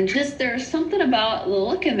just there's something about the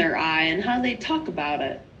look in their eye and how they talk about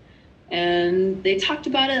it. And they talked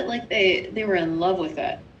about it like they were in love with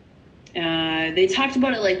it. They talked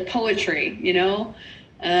about it like poetry,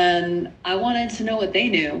 and I wanted to know what they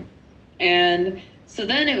knew. And so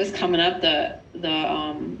then it was coming up, the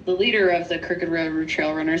leader of the Crooked River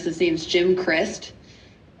Trail Runners, his name's Jim Christ,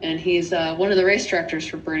 and he's one of the race directors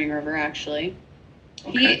for Burning River, actually.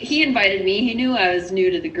 Okay. He invited me. He knew I was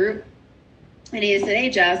new to the group. And he said, "Hey,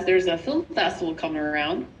 Jess, there's a film festival coming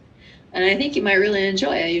around, and I think you might really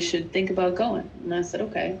enjoy it. You should think about going." And I said,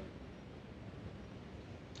 "Okay."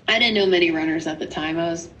 I didn't know many runners at the time. I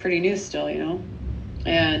was pretty new still,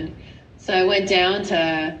 And So I went down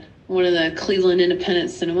to one of the Cleveland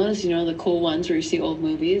independent cinemas, the cool ones where you see old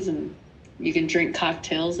movies and you can drink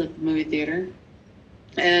cocktails at the movie theater.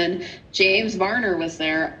 And James Varner was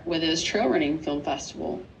there with his trail running film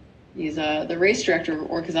festival. He's the race director of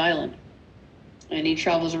Orcas Island. And he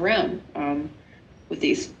travels around with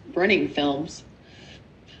these running films.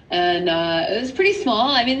 And it was pretty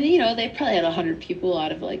small. I mean, they probably had 100 people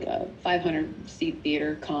out of like a 500-seat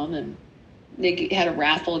theater come. And they had a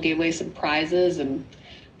raffle, gave away some prizes. And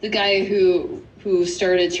the guy who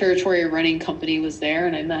started Territory Running Company was there,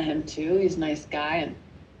 and I met him too. He's a nice guy.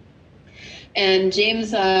 And James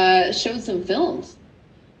showed some films.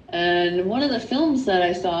 And one of the films that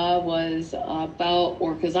I saw was about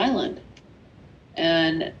Orcas Island.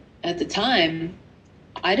 And at the time,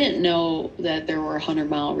 I didn't know that there were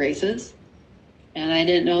 100-mile races. And I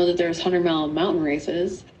didn't know that there was 100-mile mountain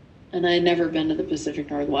races. And I had never been to the Pacific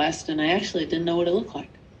Northwest, and I actually didn't know what it looked like.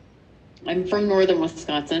 I'm from northern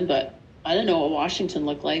Wisconsin, but I didn't know what Washington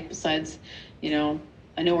looked like besides, I know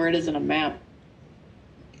where it is on a map.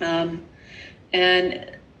 And,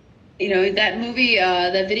 that movie,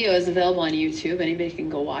 that video is available on YouTube. Anybody can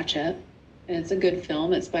go watch it. And it's a good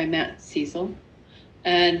film. It's by Matt Cecil.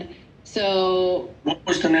 And so... What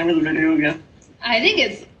was the name of the video again? I think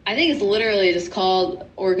it's literally just called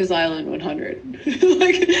Orcas Island 100. But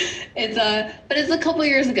it's a couple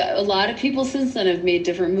years ago. A lot of people since then have made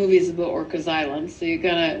different movies about Orcas Island. So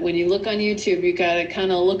when you look on YouTube, you gotta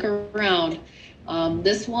kind of look around.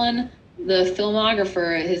 This one, the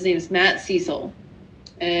filmographer, his name is Matt Cecil,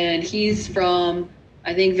 and he's from,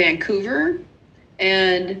 I think, Vancouver,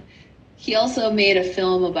 and he also made a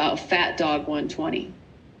film about Fat Dog 120.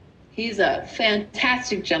 He's a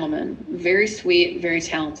fantastic gentleman, very sweet, very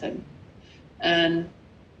talented. And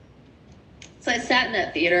so I sat in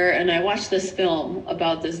that theater and I watched this film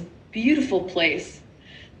about this beautiful place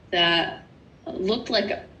that looked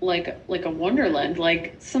like a wonderland,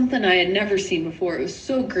 like something I had never seen before. It was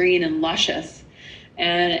so green and luscious.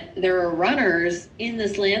 And there were runners in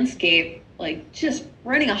this landscape, like just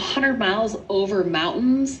running 100 miles over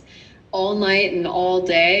mountains all night and all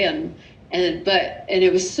day. And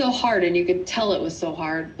it was so hard, and you could tell it was so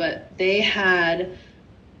hard, but they had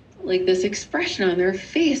like this expression on their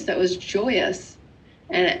face that was joyous,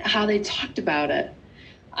 and how they talked about it.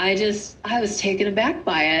 I was taken aback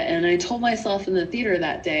by it, and I told myself in the theater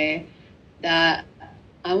that day that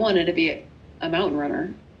I wanted to be a mountain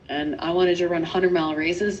runner, and I wanted to run 100-mile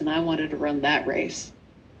races, and I wanted to run that race.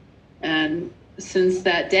 And since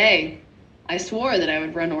that day, I swore that I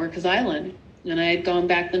would run Orcas Island. And I had gone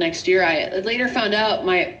back the next year. I later found out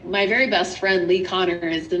my very best friend, Lee Connor,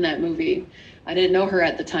 is in that movie. I didn't know her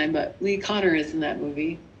at the time, but Lee Connor is in that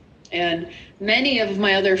movie. And many of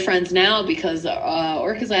my other friends now, because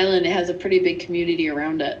Orcas Island has a pretty big community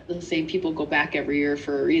around it. The same people go back every year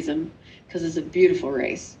for a reason, because it's a beautiful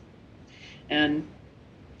race. And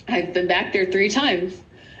I've been back there 3 times.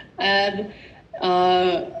 And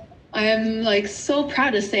I'm like so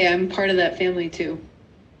proud to say I'm part of that family too.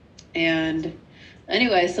 And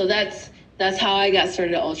anyway, so that's how I got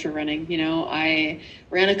started at ultra running. I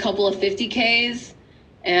ran a couple of 50Ks,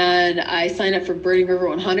 and I signed up for Birding River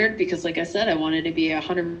 100 because, like I said, I wanted to be a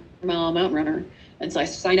 100-mile mountain runner. And so I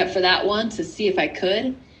signed up for that one to see if I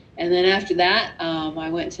could. And then after that, I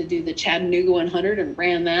went to do the Chattanooga 100 and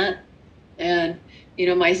ran that. And,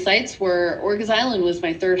 my sights were, Orcas Island was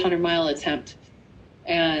my 3rd 100-mile attempt.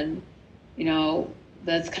 And,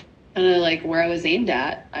 that's kind of like where I was aimed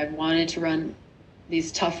at. I wanted to run these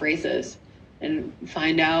tough races and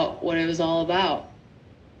find out what it was all about.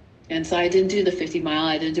 And so I didn't do the 50-mile.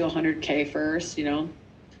 I didn't do 100K first,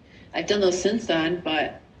 I've done those since then,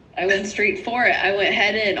 but I went straight for it. I went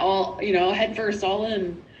head first, all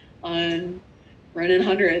in on running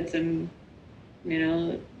hundreds. And,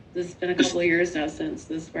 this has been a couple of years now since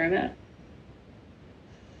this is where I'm at.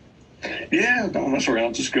 Yeah, don't mess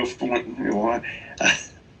around. Just go for what you want.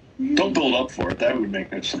 Don't build up for it. That would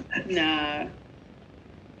make no sense. Nah.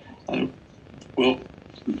 Well,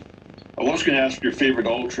 I was going to ask your favorite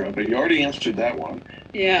ultra, but you already answered that one.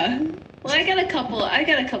 Yeah. Well, I got a couple.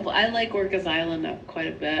 I like Orcas Island quite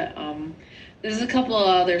a bit. There's a couple of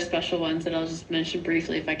other special ones that I'll just mention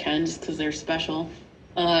briefly if I can, just because they're special.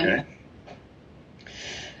 Okay.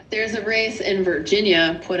 There's a race in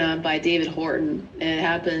Virginia put on by David Horton. It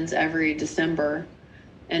happens every December,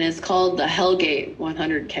 and it's called the Hellgate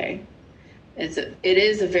 100K. It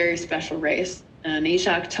is a very special race, and each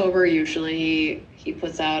October usually he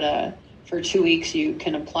puts out for 2 weeks you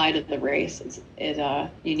can apply to the race. You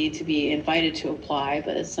need to be invited to apply,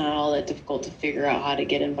 but it's not all that difficult to figure out how to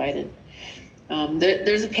get invited.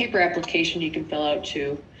 There's a paper application you can fill out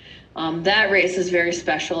too. That race is very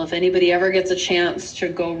special. If anybody ever gets a chance to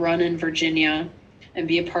go run in Virginia and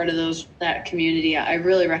be a part of that community, I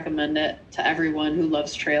really recommend it to everyone who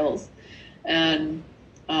loves trails. And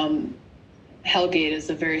Hellgate is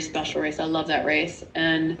a very special race. I love that race.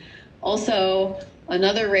 And also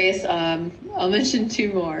another race, I'll mention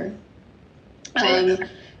two more.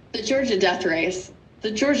 The Georgia Death Race.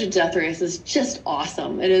 The Georgia Death Race is just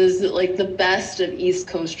awesome. It is like the best of East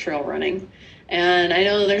Coast trail running. And I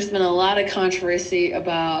know there's been a lot of controversy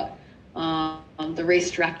about the race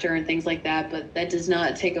director and things like that, but that does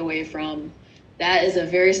not take away from, that is a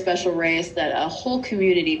very special race that a whole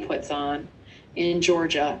community puts on in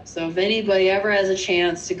Georgia. So if anybody ever has a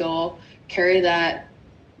chance to go carry that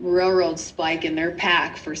railroad spike in their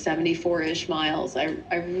pack for 74-ish miles, I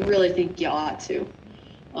really think you ought to.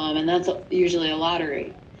 And that's usually a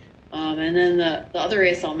lottery. And then the other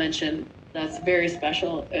race I'll mention that's very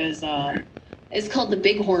special is it's called the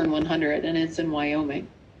Bighorn 100, and it's in Wyoming.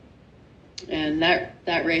 And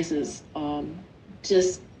that race is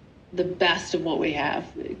just the best of what we have.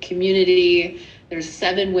 Community, there's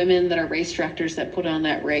 7 women that are race directors that put on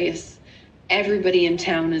that race. Everybody in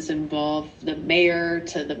town is involved, the mayor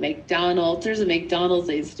to the McDonald's. There's a McDonald's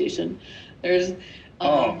aid station. There's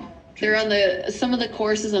they're on some of the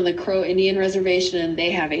courses on the Crow Indian Reservation, and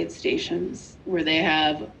they have aid stations where they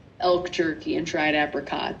have elk jerky and dried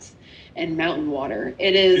apricots and mountain water.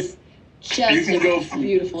 It is just you can go from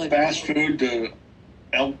beautiful fast food to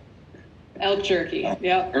elk jerky.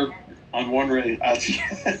 Yep. On one race.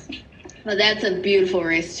 Well, that's a beautiful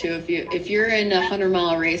race too. If you're in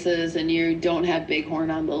 100-mile races and you don't have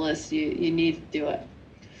Bighorn on the list, you need to do it.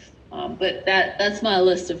 But that's my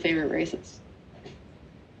list of favorite races.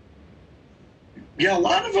 Yeah, a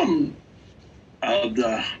lot of them,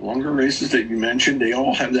 the longer races that you mentioned, they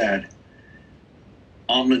all have that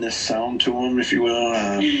ominous sound to them, if you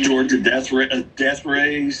will. Georgia Death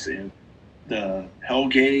Race and the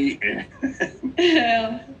Hellgate.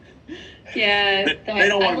 Yeah. They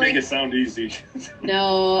don't want to make it sound easy.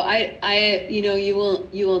 No, I you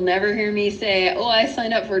will never hear me say, "Oh, I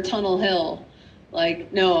signed up for Tunnel Hill."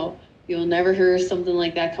 Like, no, you'll never hear something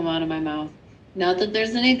like that come out of my mouth. Not that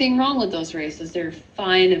there's anything wrong with those races. They're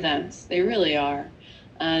fine events. They really are.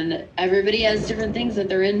 And everybody has different things that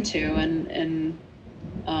they're into. And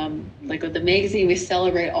like with the magazine, we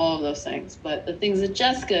celebrate all of those things. But the things that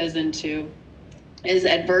Jessica is into is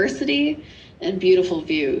adversity and beautiful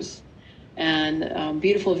views. And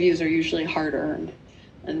beautiful views are usually hard earned.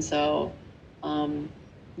 And so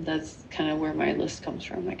that's kind of where my list comes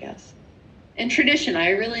from, I guess. And tradition, I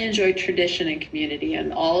really enjoy tradition and community,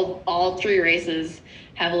 and all 3 races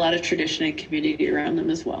have a lot of tradition and community around them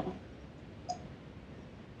as well.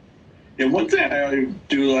 Yeah, one thing I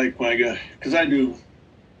do like when I go, because I do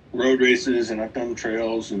road races and I've done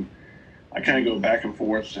trails, and I kind of go back and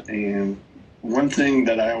forth. And one thing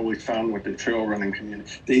that I always found with the trail running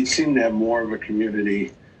community, they seem to have more of a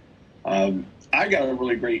community. I got a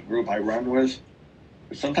really great group I run with.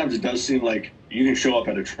 But sometimes it does seem like you can show up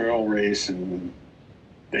at a trail race and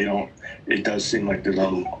they don't. It does seem like there's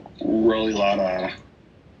a really lot of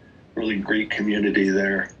really great community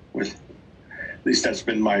there. With at least that's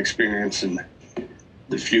been my experience in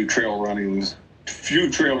the few trail races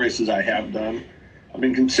I have done. I've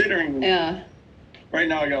been considering. Yeah. Right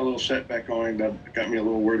now, I got a little setback going that got me a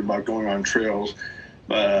little worried about going on trails,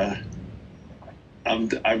 but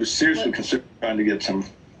I was seriously considering trying to get some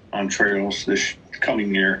on trails this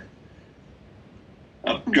coming year.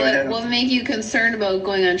 Go ahead. What made you concerned about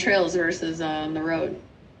going on trails versus on the road?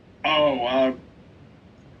 Right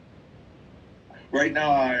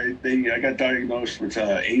now I got diagnosed with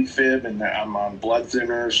AFib, and I'm on blood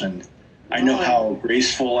thinners, and I know how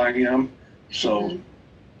graceful I am, so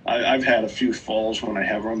I've had a few falls when I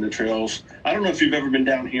have run the trails. I don't know if you've ever been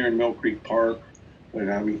down here in Mill Creek Park, but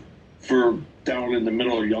for down in the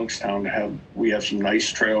middle of Youngstown, we have some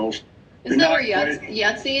nice trails. Isn't that where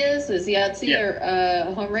Yahtzee is? Is Yahtzee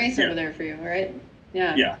a home race over there for you, right?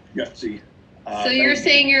 Yeah. Yeah, Yahtzee. So you're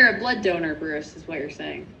saying you're a blood donor, Bruce, is what you're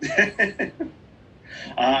saying.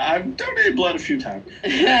 I've donated blood a few times.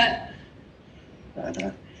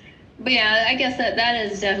 But yeah, I guess that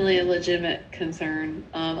is definitely a legitimate concern.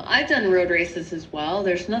 I've done road races as well.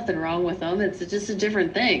 There's nothing wrong with them. It's just a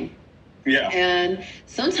different thing. Yeah. And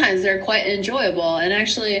sometimes they're quite enjoyable. And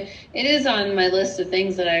actually, it is on my list of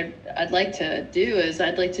things that I'd like to do.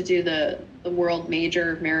 I'd like to do the world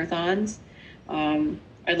major marathons.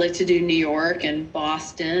 I'd like to do New York and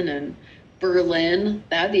Boston and Berlin.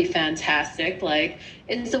 That'd be fantastic. Like,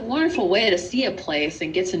 it's a wonderful way to see a place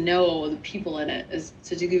and get to know the people in it, is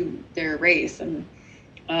to do their race. And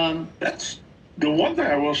The one thing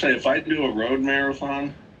I will say, if I do a road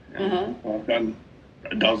marathon, and Uh-huh. I've done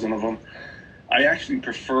a dozen of them, I actually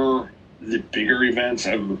prefer the bigger events.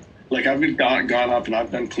 I've gone up and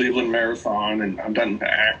I've done Cleveland Marathon, and I've done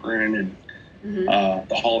Akron and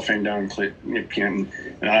the Hall of Fame down in Canton.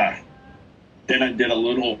 Then I did a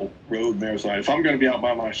little road marathon. If I'm going to be out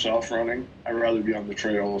by myself running, I'd rather be on the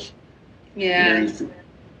trails. Yeah. If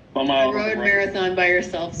I'm A out road marathon by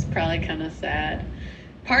yourself is probably kind of sad.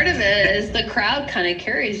 Part of it is the crowd kind of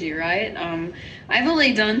carries you, right? I've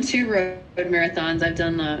only done 2 road marathons. I've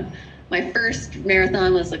done my first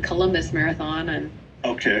marathon was the Columbus Marathon, and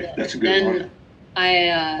Okay, that's a good one. then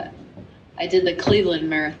I did the Cleveland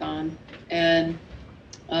Marathon, and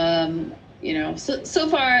so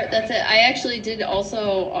far that's it. I actually did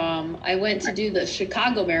also. I went to do the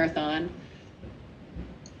Chicago Marathon.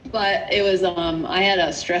 But it was, I had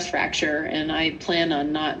a stress fracture, and I planned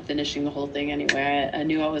on not finishing the whole thing anyway. I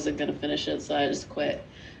knew I wasn't going to finish it, so I just quit.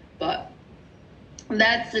 But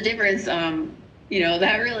that's the difference.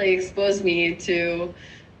 That really exposed me to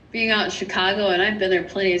being out in Chicago, and I've been there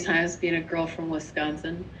plenty of times being a girl from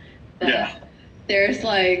Wisconsin. But Yeah. there's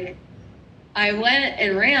I went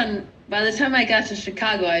and ran. By the time I got to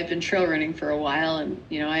Chicago, I had been trail running for a while, and,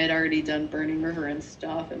 I had already done Burning River and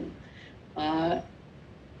stuff. And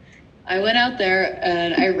I went out there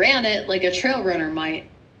and I ran it like a trail runner might.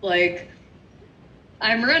 Like,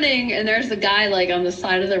 I'm running and there's the guy on the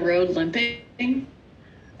side of the road limping.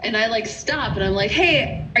 And I stop and I'm like,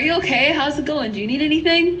 hey, are you okay? How's it going? Do you need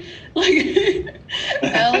anything? Like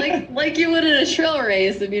you would in a trail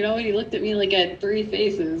race. And when he looked at me I had 3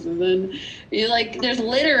 faces, and then there's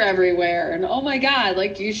litter everywhere, and oh my God,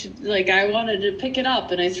 you should, I wanted to pick it up,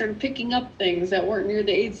 and I started picking up things that weren't near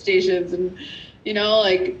the aid stations, and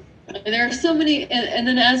and there are so many, and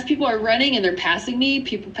then as people are running and they're passing me,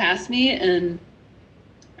 people pass me, and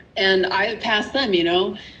I would pass them,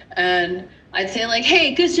 and I'd say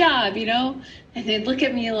hey, good job, and they'd look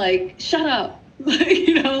at me shut up,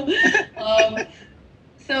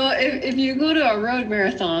 So if you go to a road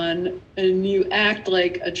marathon and you act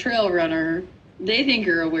like a trail runner, they think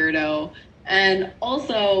you're a weirdo. And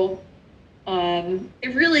also,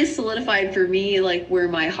 it really solidified for me where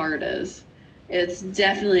my heart is. It's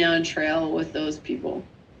definitely on trail with those people.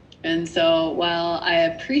 And so while I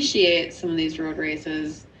appreciate some of these road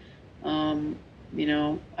races, I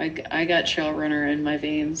got trail runner in my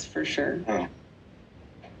veins for sure. Oh.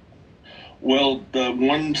 Well, the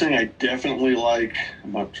one thing I definitely like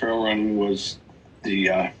about trail running was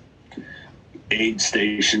the aid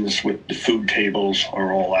stations with the food tables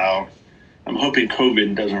are all out. I'm hoping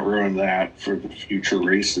COVID doesn't ruin that for the future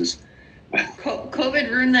races. COVID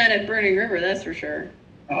ruined that at Burning River, that's for sure.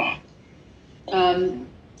 Oh.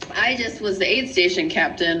 I just was the aid station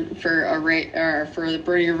captain for for the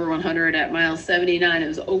Burning River 100 at mile 79. It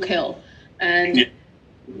was Oak Hill, and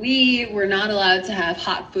we were not allowed to have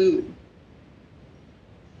hot food.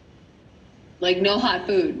 No hot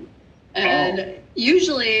food. And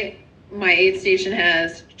usually my aid station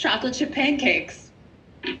has chocolate chip pancakes.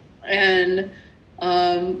 And,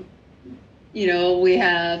 we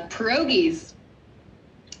have pierogies.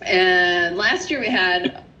 And last year we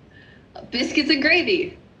had biscuits and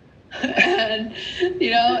gravy. And,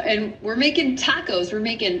 and we're making tacos. We're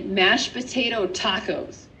making mashed potato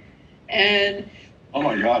tacos. And oh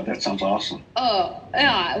my God, that sounds awesome. Oh,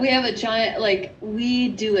 yeah, we have a giant, we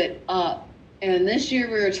do it up. And this year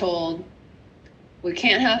we were told we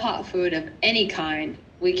can't have hot food of any kind.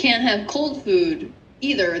 We can't have cold food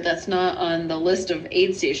either. That's not on the list of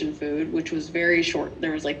aid station food, which was very short.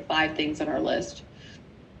 There was 5 things on our list.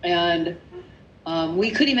 And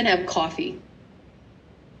we couldn't even have coffee.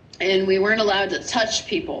 And we weren't allowed to touch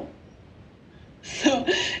people. So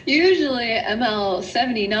usually ML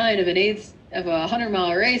 79 of a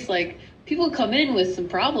 100-mile race, people come in with some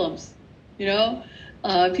problems,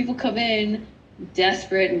 people come in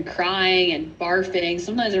desperate and crying and barfing.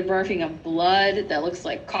 Sometimes they're barfing up blood that looks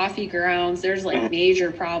like coffee grounds. There's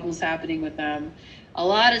major problems happening with them. A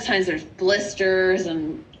lot of times there's blisters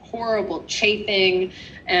and horrible chafing,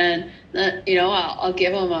 and I'll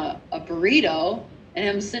give them a burrito and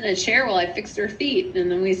have them sit in a chair while I fix their feet, and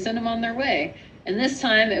then we send them on their way. And this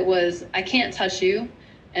time it was, I can't touch you,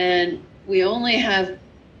 and we only have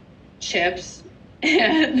chips,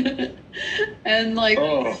 and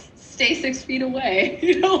stay 6 feet away.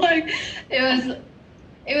 It was,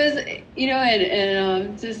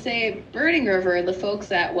 and to say Burning River, the folks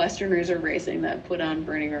at Western Reserve Racing that put on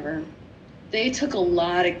Burning River, they took a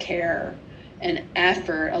lot of care and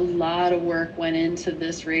effort. A lot of work went into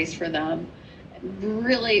this race for them,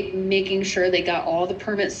 really making sure they got all the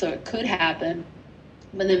permits so it could happen.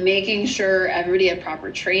 but then making sure everybody had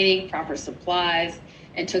proper training, proper supplies,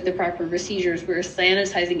 and took the proper procedures. We were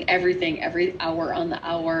sanitizing everything every hour on the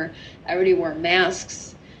hour. Everybody wore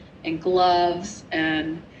masks and gloves,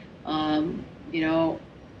 and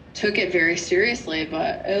took it very seriously.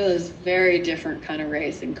 But it was very different kind of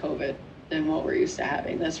race in COVID than what we're used to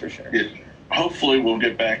having. That's for sure. Yeah. Hopefully, we'll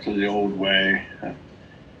get back to the old way,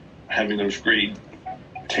 having those great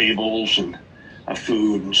tables and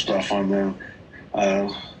food and stuff on them.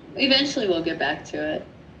 Eventually, we'll get back to it.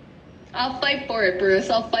 I'll fight for it, Bruce.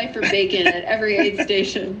 I'll fight for bacon at every aid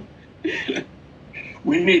station.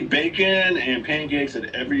 We need bacon and pancakes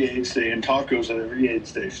at every aid station and tacos at every aid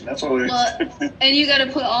station. That's all. And you got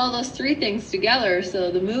to put all those three things together.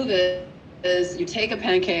 So the move is you take a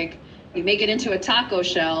pancake, you make it into a taco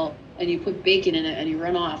shell, and you put bacon in it, and you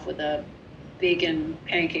run off with a bacon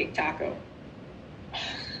pancake taco.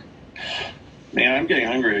 Man, I'm getting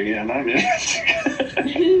hungry again.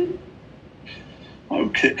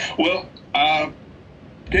 Okay. Well,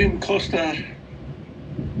 getting close to an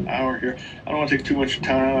hour here. I don't want to take too much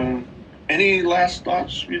time. Any last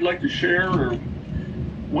thoughts you'd like to share? Or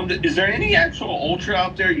is there any actual ultra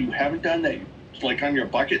out there you haven't done that is like on your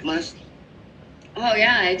bucket list? Oh,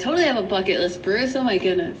 yeah. I totally have a bucket list, Bruce. Oh, my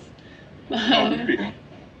goodness. Yeah.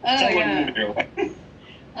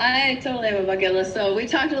 I totally have a bucket list. So we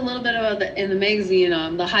talked a little bit about in the magazine,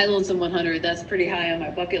 the High Lonesome 100. That's pretty high on my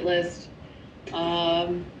bucket list.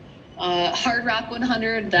 Hard Rock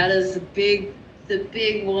 100. That is the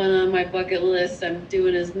big one on my bucket list. I'm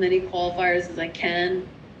doing as many qualifiers as I can.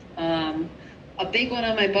 A big one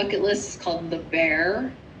on my bucket list is called the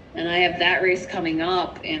Bear, and I have that race coming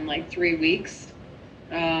up in like 3 weeks.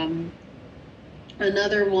 Another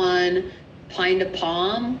one, Pine to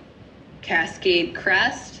Palm, Cascade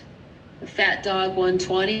Crest, the Fat Dog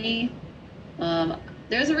 120.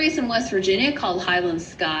 There's a race in West Virginia called Highland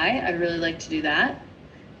Sky. I'd really like to do that.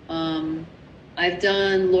 I've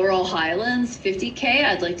done Laurel Highlands 50K.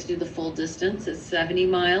 I'd like to do the full distance. It's 70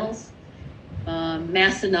 miles.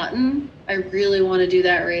 Massanutten, I really want to do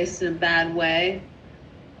that race in a bad way.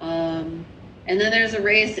 And then there's a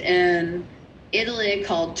race in Italy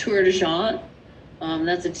called Tour de Jante.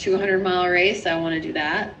 That's a 200-mile race. I want to do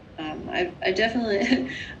that. I definitely,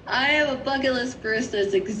 I have a bucket list, Bruce,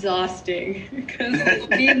 that's exhausting because it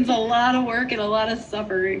means a lot of work and a lot of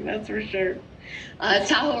suffering, that's for sure.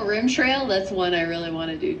 Tahoe Rim Trail, that's one I really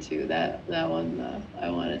want to do too. That one,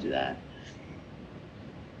 I want to do that.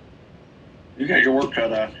 You got your work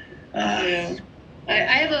cut out. Yeah. I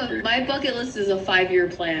have my bucket list is a 5-year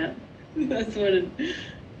plan. That's what it.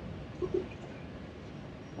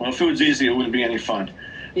 Well, if it was easy, it wouldn't be any fun.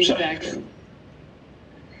 Exactly. So,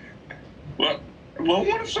 well,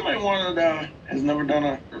 what if somebody has never done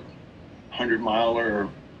a 100-mile or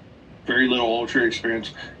very little ultra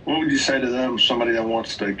experience? What would you say to them, somebody that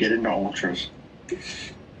wants to get into ultras?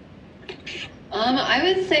 I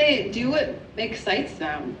would say do what excites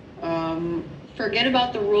them. Forget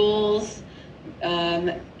about the rules.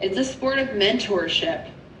 It's a sport of mentorship.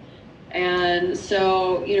 And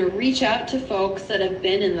so, reach out to folks that have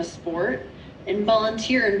been in the sport and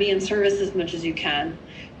volunteer and be in service as much as you can.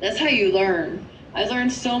 That's how you learn. I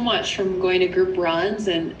learned so much from going to group runs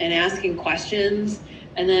and asking questions,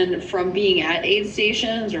 and then from being at aid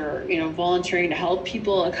stations or, volunteering to help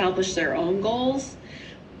people accomplish their own goals.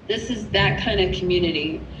 This is that kind of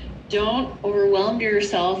community. Don't overwhelm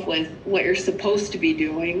yourself with what you're supposed to be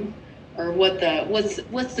doing or what's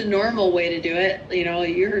the normal way to do it.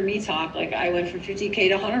 You heard me talk, like I went from 50K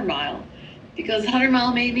to 100 mile because 100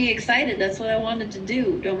 mile made me excited. That's what I wanted to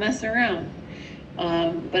do. Don't mess around.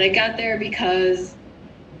 But I got there because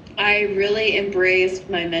I really embraced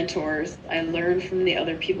my mentors. I learned from the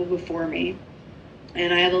other people before me,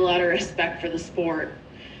 and I have a lot of respect for the sport.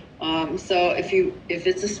 So if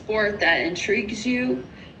it's a sport that intrigues you,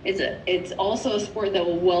 it's also a sport that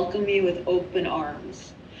will welcome you with open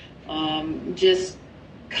arms. Just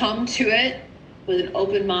come to it with an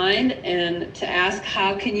open mind and to ask,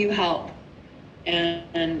 how can you help?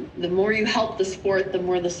 And the more you help the sport, the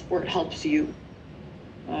more the sport helps you.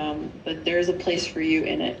 But there's a place for you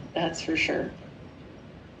in it, that's for sure.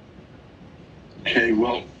 Okay,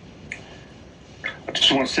 well, I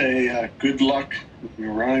just want to say good luck in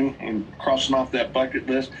your running and crossing off that bucket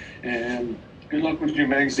list, and good luck with your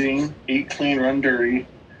magazine, Eat Clean, Run Dirty.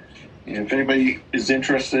 And if anybody is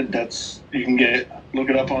interested, you can look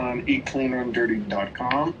it up on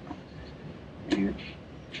eatcleanrundirty.com. And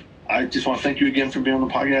I just want to thank you again for being on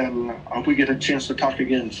the podcast, and I hope we get a chance to talk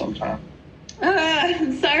again sometime.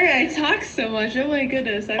 I'm sorry I talk so much. Oh my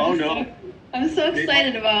goodness. I'm so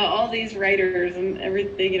excited about all these writers and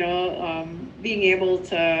everything, being able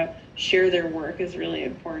to share their work is really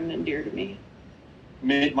important and dear to me.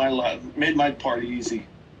 Made my part easy.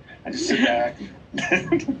 I just sit back.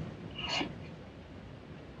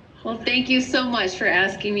 Well, thank you so much for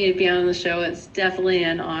asking me to be on the show. It's definitely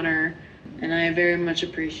an honor, and I very much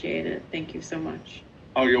appreciate it. Thank you so much.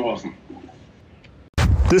 Oh, you're welcome.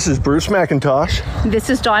 This is Bruce McIntosh.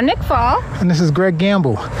 This is Dawn McFall. And this is Greg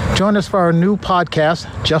Gamble. Join us for our new podcast,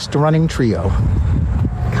 Just a Running Trio.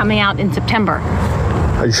 Coming out in September.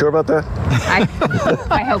 Are you sure about that?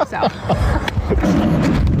 I hope so.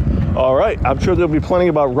 All right. I'm sure there'll be plenty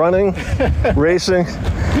about running, racing,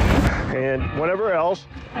 and whatever else,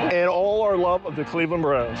 and all our love of the Cleveland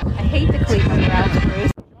Browns. I hate the Cleveland Browns,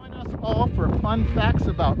 Bruce. Join us all for fun facts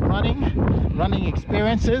about running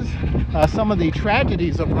experiences, some of the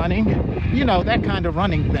tragedies of running, that kind of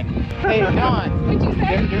running thing. Hey, Dawn. What'd you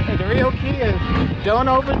say? The real key is don't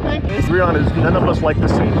overthink. Rihanna, none of us like the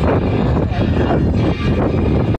same.